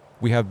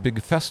 We have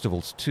big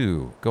festivals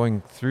too.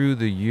 Going through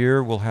the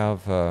year, we'll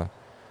have a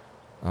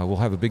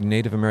big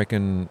Native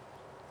American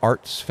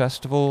arts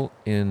festival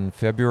in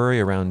February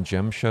around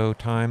Gem Show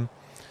time.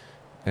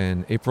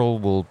 In April,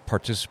 we'll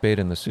participate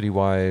in the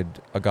citywide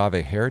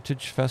Agave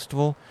Heritage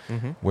Festival,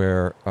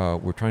 where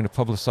we're trying to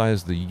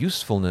publicize the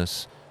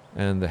usefulness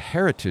and the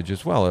heritage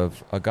as well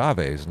of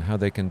agaves and how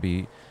they can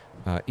be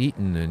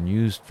eaten and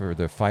used for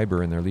the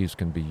fiber in their leaves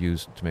can be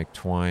used to make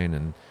twine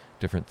and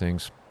different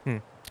things.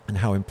 and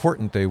how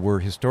important they were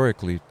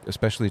historically,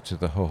 especially to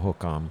the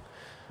Hohokam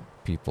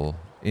people.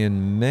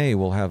 In May,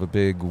 we'll have a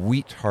big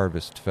wheat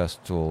harvest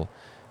festival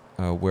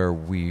where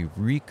we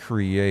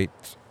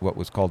recreate what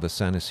was called the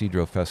San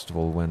Isidro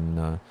Festival,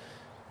 when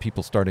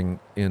people starting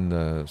in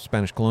the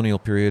Spanish colonial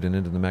period and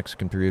into the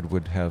Mexican period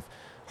would have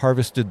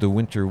harvested the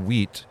winter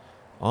wheat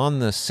on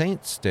the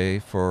Saint's Day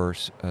for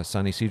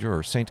San Isidro,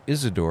 or Saint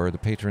Isidore, the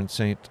patron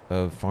saint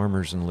of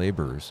farmers and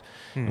laborers.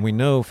 And we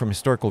know from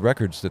historical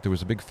records that there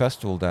was a big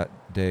festival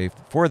that day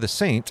for the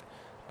saint,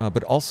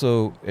 but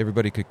also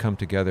everybody could come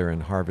together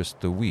and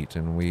harvest the wheat.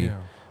 And we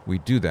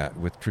do that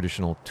with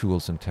traditional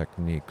tools and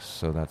techniques,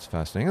 so that's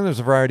fascinating. And there's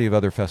a variety of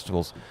other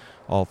festivals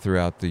all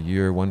throughout the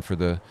year, one for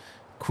the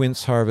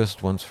quince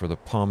harvest, one's for the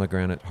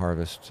pomegranate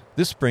harvest.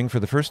 This spring, for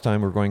the first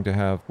time, we're going to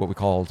have what we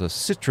call the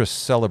citrus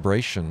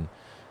celebration,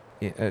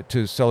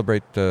 to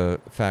celebrate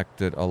the fact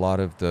that a lot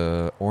of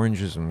the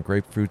oranges and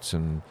grapefruits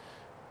and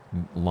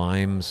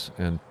limes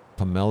and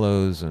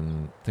pomelos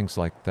and things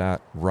like that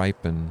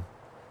ripen.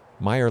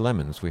 Meyer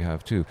lemons we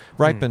have too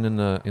ripen in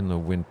the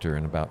winter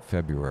in about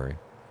February.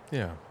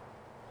 Yeah.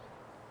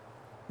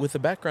 With a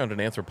background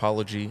in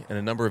anthropology and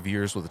a number of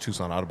years with the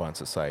Tucson Audubon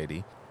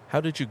Society, how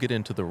did you get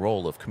into the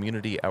role of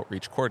community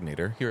outreach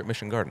coordinator here at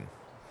Mission Garden?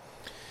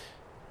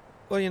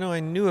 Well, I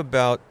knew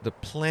about the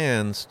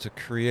plans to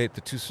create the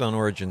Tucson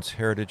Origins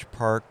Heritage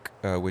Park,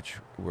 which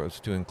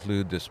was to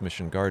include this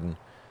Mission Garden,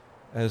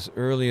 as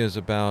early as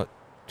about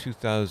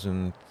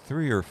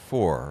 2003 or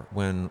 4,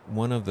 when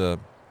one of the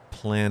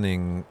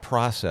planning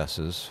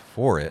processes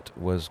for it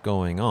was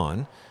going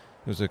on.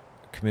 There was a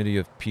committee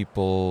of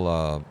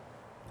people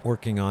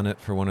working on it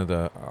for one of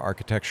the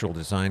architectural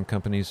design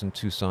companies in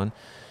Tucson,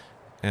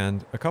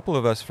 and a couple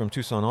of us from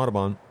Tucson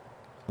Audubon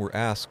were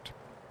asked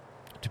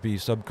to be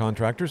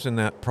subcontractors in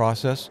that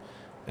process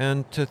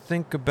and to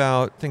think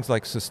about things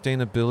like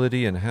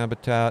sustainability and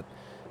habitat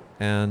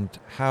and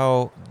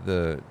how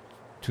the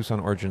Tucson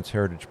Origins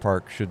Heritage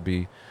Park should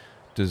be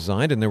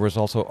designed. And there was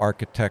also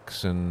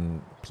architects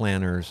and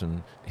planners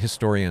and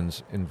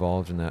historians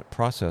involved in that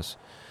process.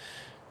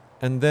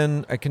 And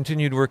then I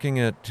continued working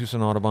at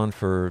Tucson Audubon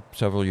for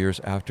several years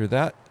after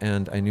that,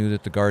 and I knew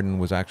that the garden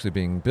was actually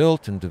being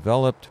built and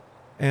developed.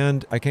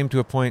 And I came to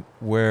a point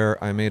where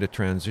I made a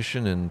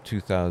transition in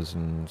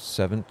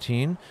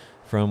 2017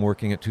 from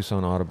working at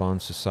Tucson Audubon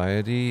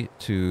Society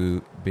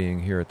to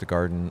being here at the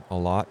garden a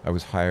lot. I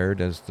was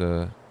hired as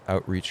the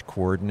outreach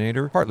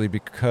coordinator, partly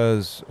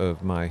because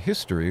of my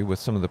history with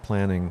some of the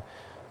planning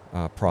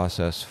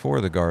process for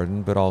the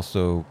garden, but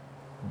also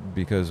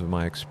because of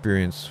my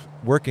experience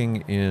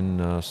working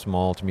in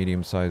small to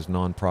medium-sized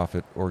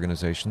nonprofit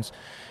organizations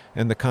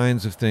and the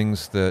kinds of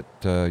things that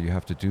you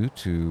have to do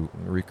to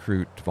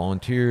recruit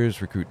volunteers,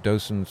 recruit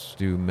docents,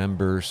 do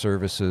member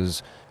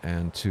services,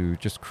 and to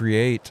just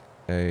create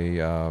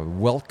a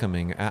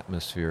welcoming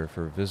atmosphere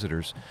for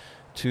visitors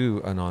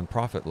to a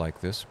nonprofit like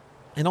this.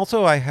 And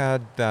also I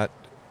had that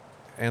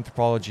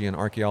anthropology and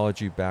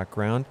archaeology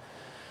background.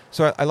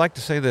 So I like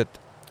to say that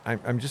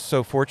I'm just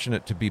so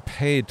fortunate to be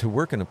paid to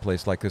work in a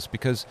place like this,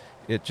 because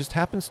it just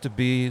happens to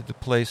be the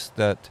place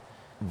that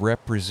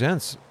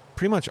represents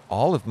pretty much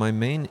all of my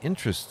main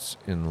interests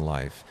in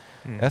life.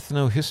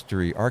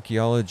 Ethnohistory,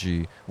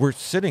 archaeology. We're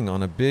sitting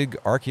on a big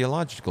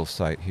archaeological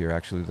site here,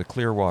 actually, the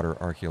Clearwater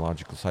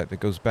archaeological site that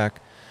goes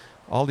back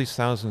all these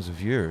thousands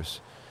of years.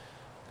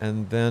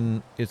 And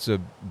then it's a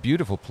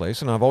beautiful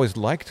place, and I've always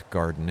liked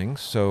gardening,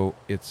 so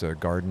it's a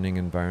gardening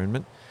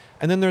environment.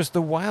 And then there's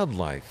the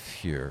wildlife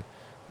here.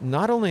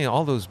 Not only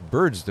all those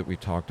birds that we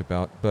talked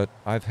about, but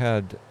I've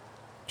had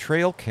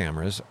trail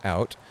cameras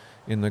out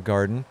in the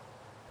garden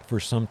for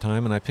some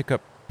time, and I pick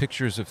up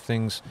pictures of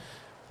things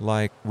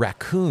like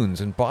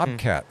raccoons and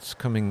bobcats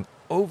coming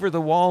over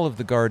the wall of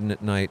the garden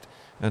at night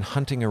and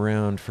hunting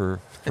around for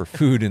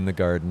food in the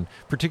garden,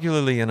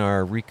 particularly in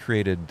our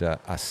recreated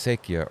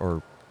acequia,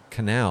 or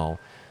canal,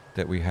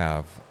 that we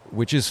have,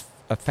 which is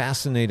a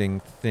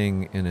fascinating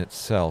thing in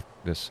itself,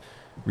 this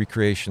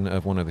recreation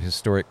of one of the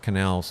historic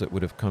canals that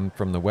would have come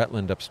from the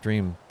wetland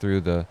upstream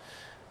through the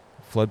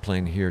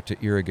floodplain here to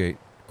irrigate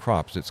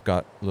crops. It's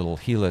got little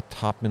Gila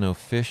top minnow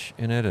fish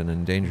in it, an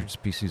endangered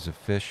species of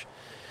fish,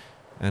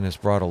 and has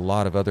brought a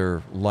lot of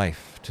other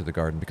life to the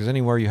garden, because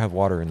anywhere you have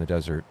water in the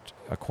desert,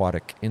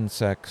 aquatic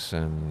insects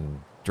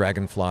and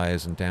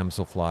dragonflies and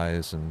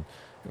damselflies and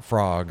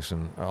frogs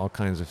and all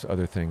kinds of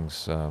other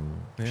things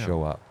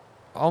show up.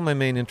 All my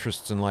main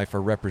interests in life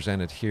are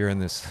represented here in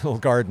this little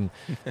garden,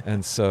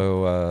 and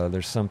so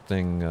there's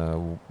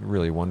something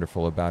really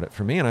wonderful about it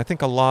for me, and I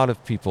think a lot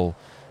of people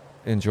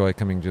enjoy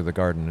coming to the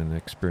garden and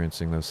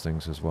experiencing those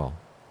things as well.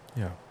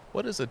 Yeah.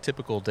 What does a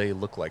typical day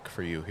look like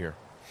for you here?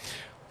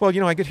 Well,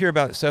 I get here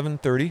about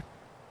 7:30,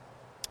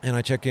 and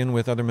I check in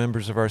with other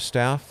members of our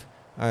staff.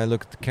 I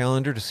look at the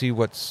calendar to see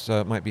what's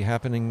might be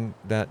happening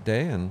that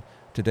day, and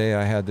today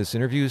I had this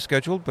interview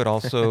scheduled, but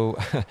also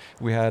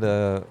we had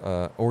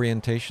a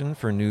orientation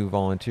for new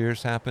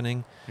volunteers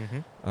happening.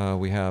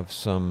 We have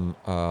some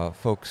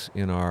folks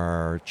in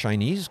our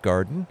Chinese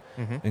garden,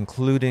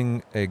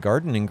 including a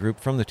gardening group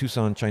from the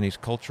Tucson Chinese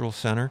Cultural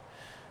Center,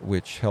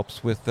 which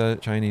helps with the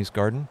Chinese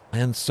garden.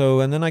 And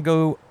then I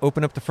go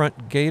open up the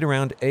front gate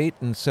around 8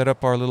 and set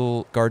up our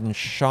little garden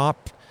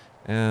shop.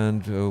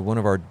 And one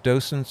of our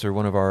docents or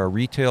one of our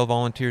retail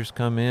volunteers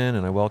come in,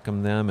 and I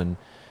welcome them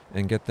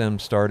and get them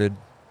started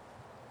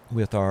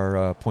with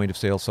our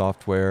point-of-sale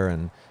software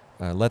and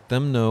let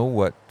them know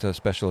what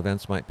special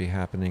events might be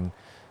happening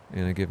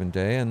in a given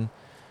day. And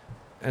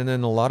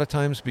then a lot of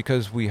times,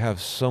 because we have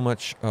so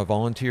much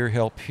volunteer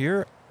help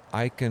here,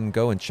 I can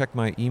go and check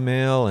my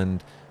email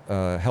and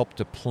help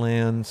to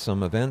plan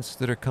some events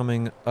that are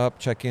coming up,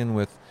 check in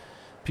with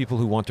people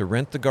who want to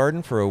rent the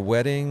garden for a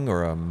wedding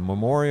or a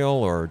memorial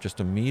or just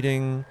a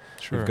meeting.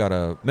 Sure. We've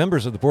got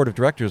members of the board of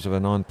directors of a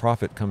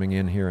nonprofit coming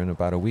in here in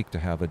about a week to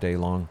have a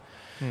day-long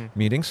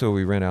meeting, so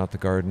we rent out the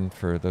garden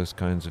for those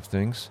kinds of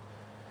things.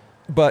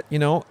 But,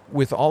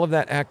 with all of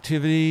that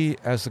activity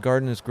as the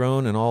garden has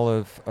grown and all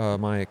of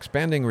my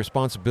expanding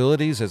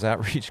responsibilities as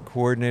outreach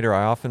coordinator,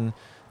 I often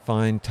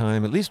find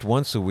time, at least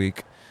once a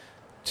week,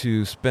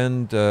 to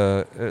spend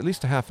at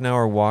least a half an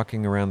hour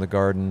walking around the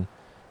garden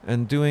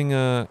and doing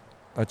a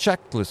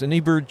checklist, an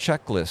eBird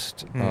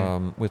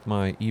checklist with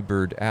my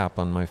eBird app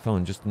on my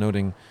phone, just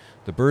noting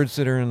the birds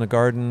that are in the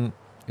garden,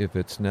 if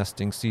it's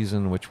nesting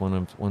season, which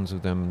ones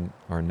of them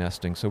are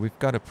nesting. So we've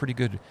got a pretty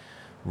good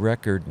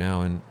record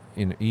now in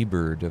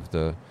eBird of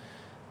the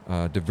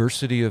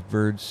diversity of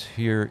birds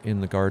here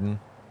in the garden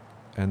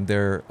and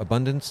their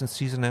abundance and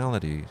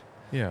seasonality.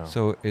 Yeah.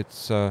 So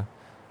it's a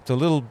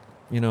little,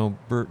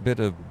 bit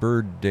of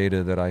bird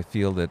data that I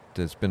feel that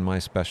has been my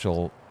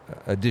special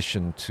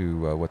addition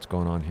to what's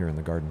going on here in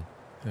the garden.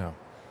 Yeah.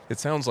 It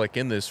sounds like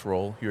in this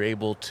role, you're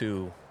able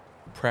to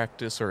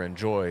practice or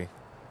enjoy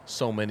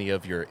so many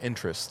of your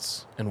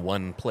interests in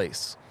one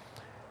place.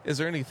 Is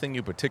there anything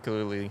you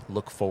particularly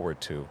look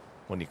forward to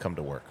when you come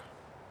to work?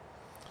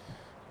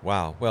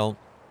 Wow. Well,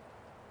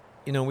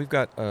 we've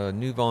got a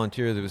new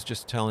volunteer that was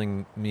just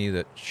telling me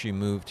that she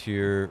moved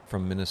here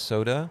from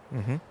Minnesota.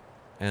 Mm-hmm.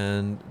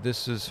 And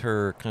this is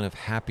her kind of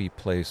happy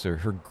place, or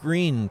her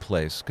green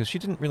place, because she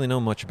didn't really know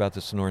much about the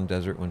Sonoran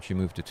Desert when she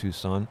moved to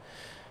Tucson.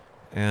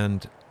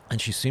 And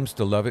she seems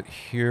to love it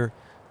here.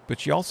 But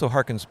she also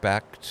harkens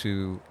back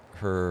to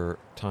her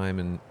time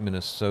in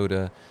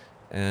Minnesota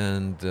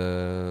and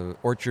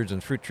orchards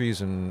and fruit trees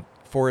and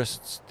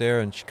forests there.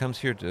 And she comes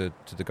here to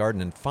the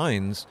garden and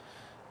finds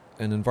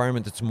an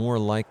environment that's more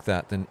like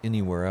that than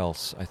anywhere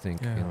else, I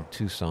think, in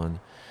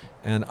Tucson.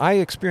 And I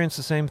experienced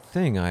the same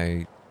thing.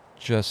 I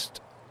just...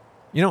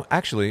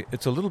 actually,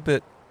 it's a little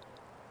bit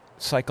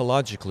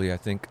psychologically, I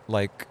think,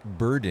 like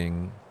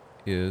birding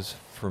is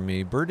for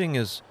me. Birding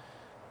is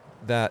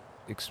that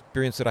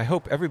experience that I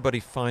hope everybody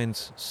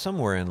finds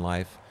somewhere in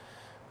life,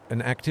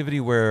 an activity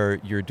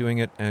where you're doing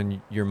it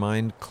and your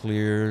mind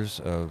clears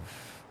of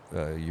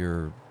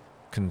your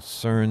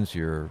concerns,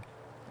 your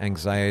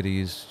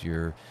anxieties,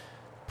 your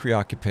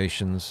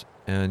preoccupations,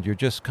 and you're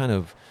just kind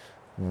of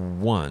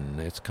one.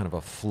 It's kind of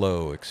a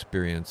flow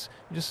experience.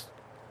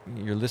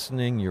 You're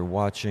listening, you're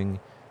watching,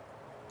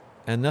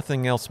 and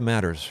nothing else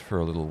matters for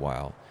a little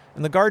while.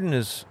 And the garden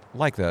is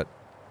like that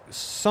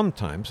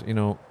sometimes,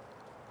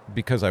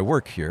 because I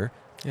work here.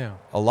 Yeah.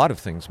 A lot of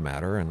things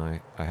matter, and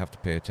I have to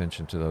pay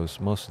attention to those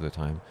most of the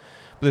time.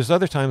 But there's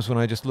other times when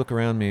I just look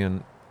around me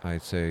and I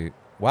say,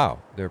 wow,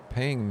 they're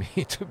paying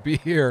me to be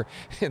here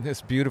in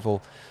this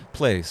beautiful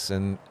place.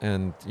 And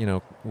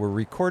we're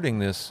recording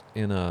this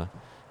under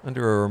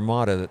a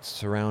ramada that's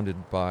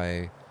surrounded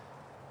by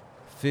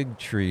fig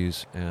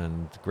trees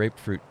and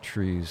grapefruit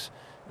trees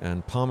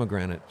and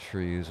pomegranate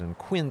trees and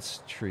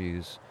quince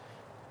trees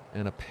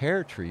and a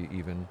pear tree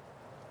even.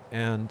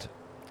 And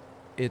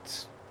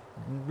it's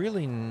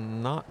really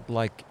not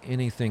like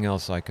anything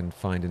else I can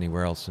find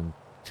anywhere else in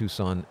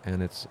Tucson,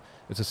 and it's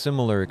a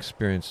similar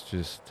experience.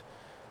 Just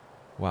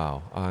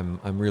wow,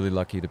 I'm really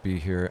lucky to be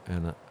here,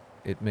 and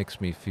it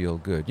makes me feel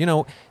good. You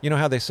know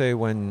how they say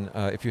when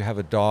if you have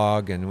a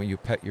dog and when you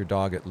pet your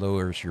dog, it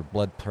lowers your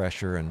blood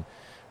pressure and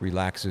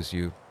relaxes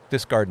you.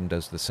 This garden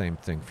does the same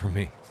thing for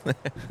me.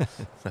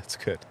 That's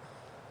good.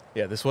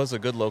 Yeah, this was a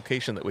good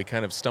location that we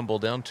kind of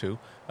stumbled down to.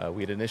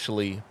 We had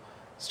initially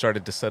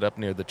started to set up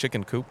near the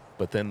chicken coop,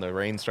 but then the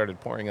rain started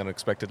pouring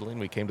unexpectedly, and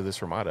we came to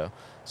this ramada.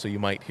 So you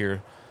might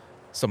hear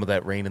some of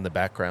that rain in the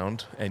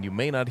background, and you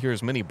may not hear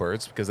as many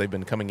birds because they've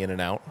been coming in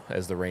and out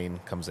as the rain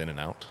comes in and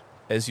out.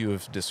 As you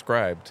have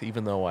described,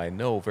 even though I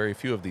know very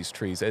few of these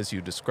trees, as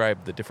you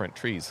described the different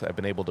trees, I've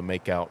been able to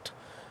make out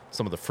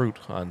some of the fruit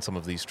on some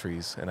of these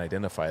trees and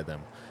identify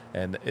them.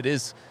 And it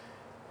is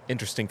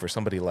interesting for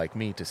somebody like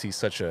me to see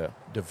such a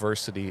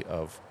diversity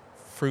of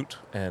fruit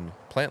and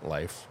plant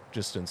life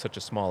just in such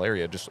a small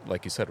area, just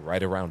like you said,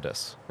 right around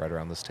us, right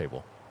around this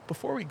table.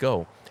 Before we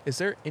go, is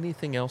there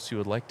anything else you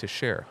would like to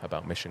share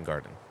about Mission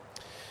Garden?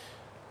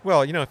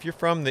 Well, if you're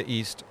from the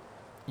East,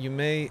 you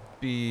may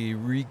be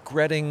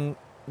regretting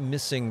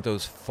missing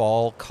those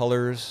fall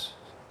colors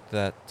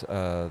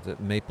that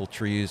maple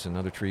trees and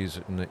other trees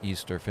in the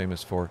East are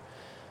famous for.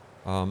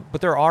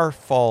 But there are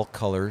fall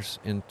colors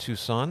in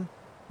Tucson.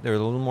 They're a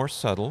little more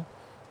subtle,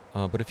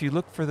 but if you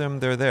look for them,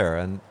 they're there.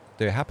 And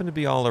they happen to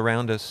be all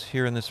around us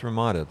here in this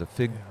Ramada. The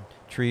fig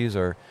trees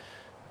are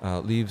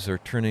leaves are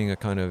turning a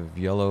kind of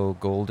yellow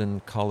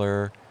golden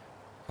color.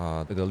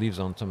 The leaves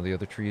on some of the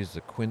other trees,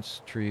 the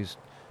quince trees,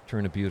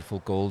 turn a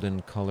beautiful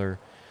golden color.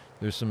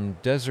 There's some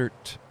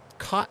desert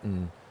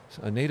cotton,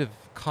 a native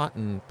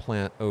cotton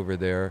plant over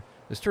there.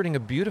 It's turning a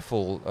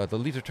beautiful. The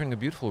leaves are turning a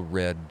beautiful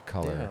red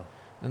color.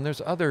 Yeah. And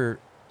there's other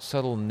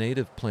subtle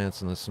native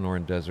plants in the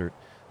Sonoran Desert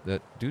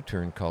that do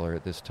turn color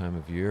at this time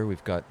of year.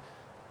 We've got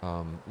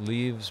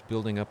leaves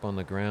building up on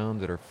the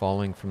ground that are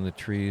falling from the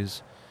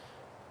trees.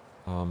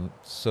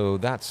 So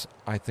that's,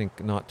 I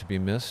think, not to be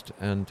missed.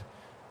 And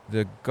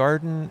the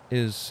garden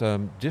is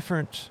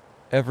different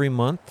every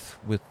month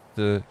with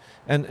the...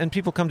 And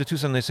people come to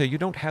Tucson and they say, you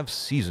don't have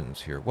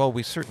seasons here. Well,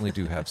 we certainly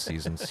do have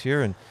seasons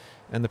here.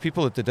 And the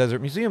people at the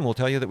Desert Museum will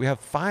tell you that we have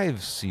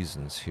 5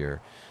 seasons here.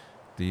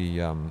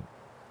 The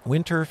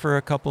winter for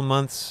a couple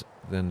months,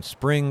 then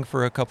spring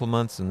for a couple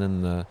months, and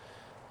then the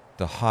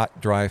hot,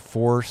 dry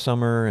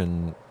summer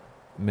in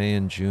May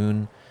and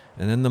June.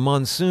 And then the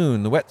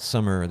monsoon, the wet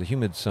summer, the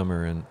humid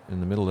summer in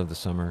the middle of the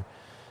summer,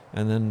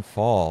 and then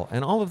fall.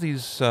 And all of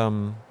these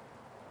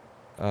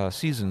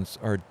seasons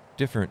are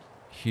different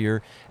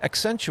here,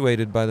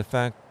 accentuated by the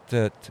fact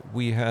that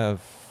we have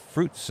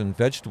fruits and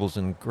vegetables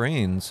and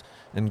grains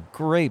and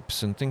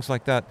grapes and things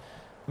like that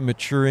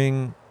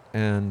maturing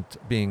and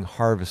being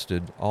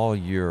harvested all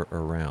year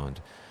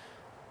around.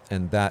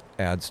 And that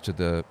adds to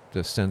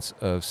the sense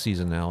of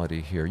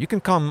seasonality here. You can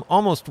come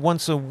almost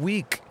once a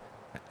week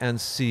and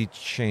see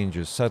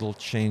changes, subtle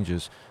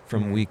changes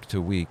from week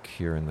to week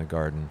here in the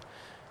garden.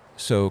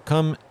 So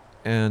come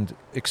and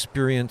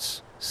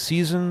experience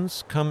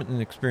seasons, come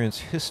and experience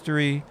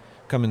history,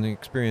 come and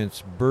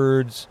experience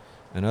birds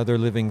and other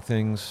living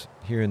things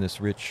here in this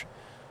rich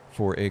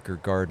 4-acre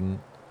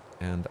garden,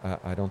 and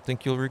I don't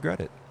think you'll regret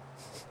it.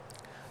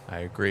 I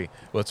agree.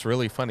 What's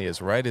really funny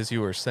is right as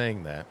you were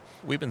saying that,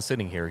 we've been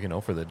sitting here,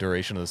 for the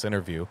duration of this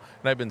interview,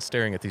 and I've been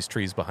staring at these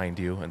trees behind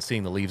you and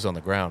seeing the leaves on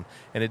the ground,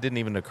 and it didn't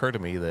even occur to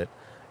me that,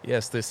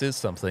 yes, this is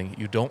something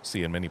you don't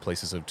see in many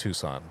places of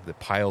Tucson. The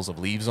piles of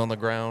leaves on the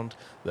ground,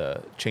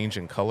 the change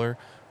in color,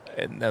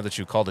 and now that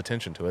you called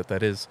attention to it,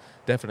 that is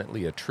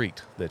definitely a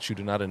treat that you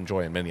do not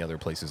enjoy in many other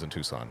places in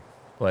Tucson.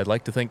 Well, I'd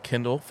like to thank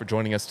Kendall for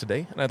joining us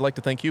today, and I'd like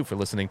to thank you for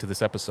listening to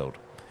this episode.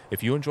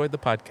 If you enjoyed the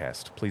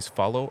podcast, please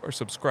follow or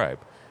subscribe.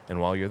 And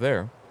while you're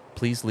there,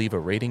 please leave a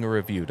rating or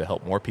review to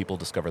help more people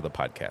discover the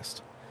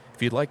podcast.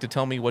 If you'd like to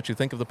tell me what you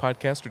think of the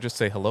podcast or just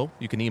say hello,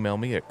 you can email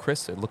me at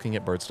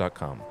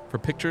chris@lookingatbirds.com. For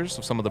pictures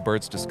of some of the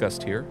birds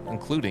discussed here,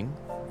 including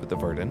with the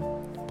Verdin,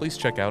 please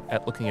check out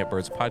 @Looking at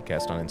Birds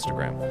podcast on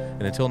Instagram.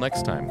 And until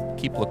next time,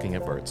 keep looking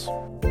at birds.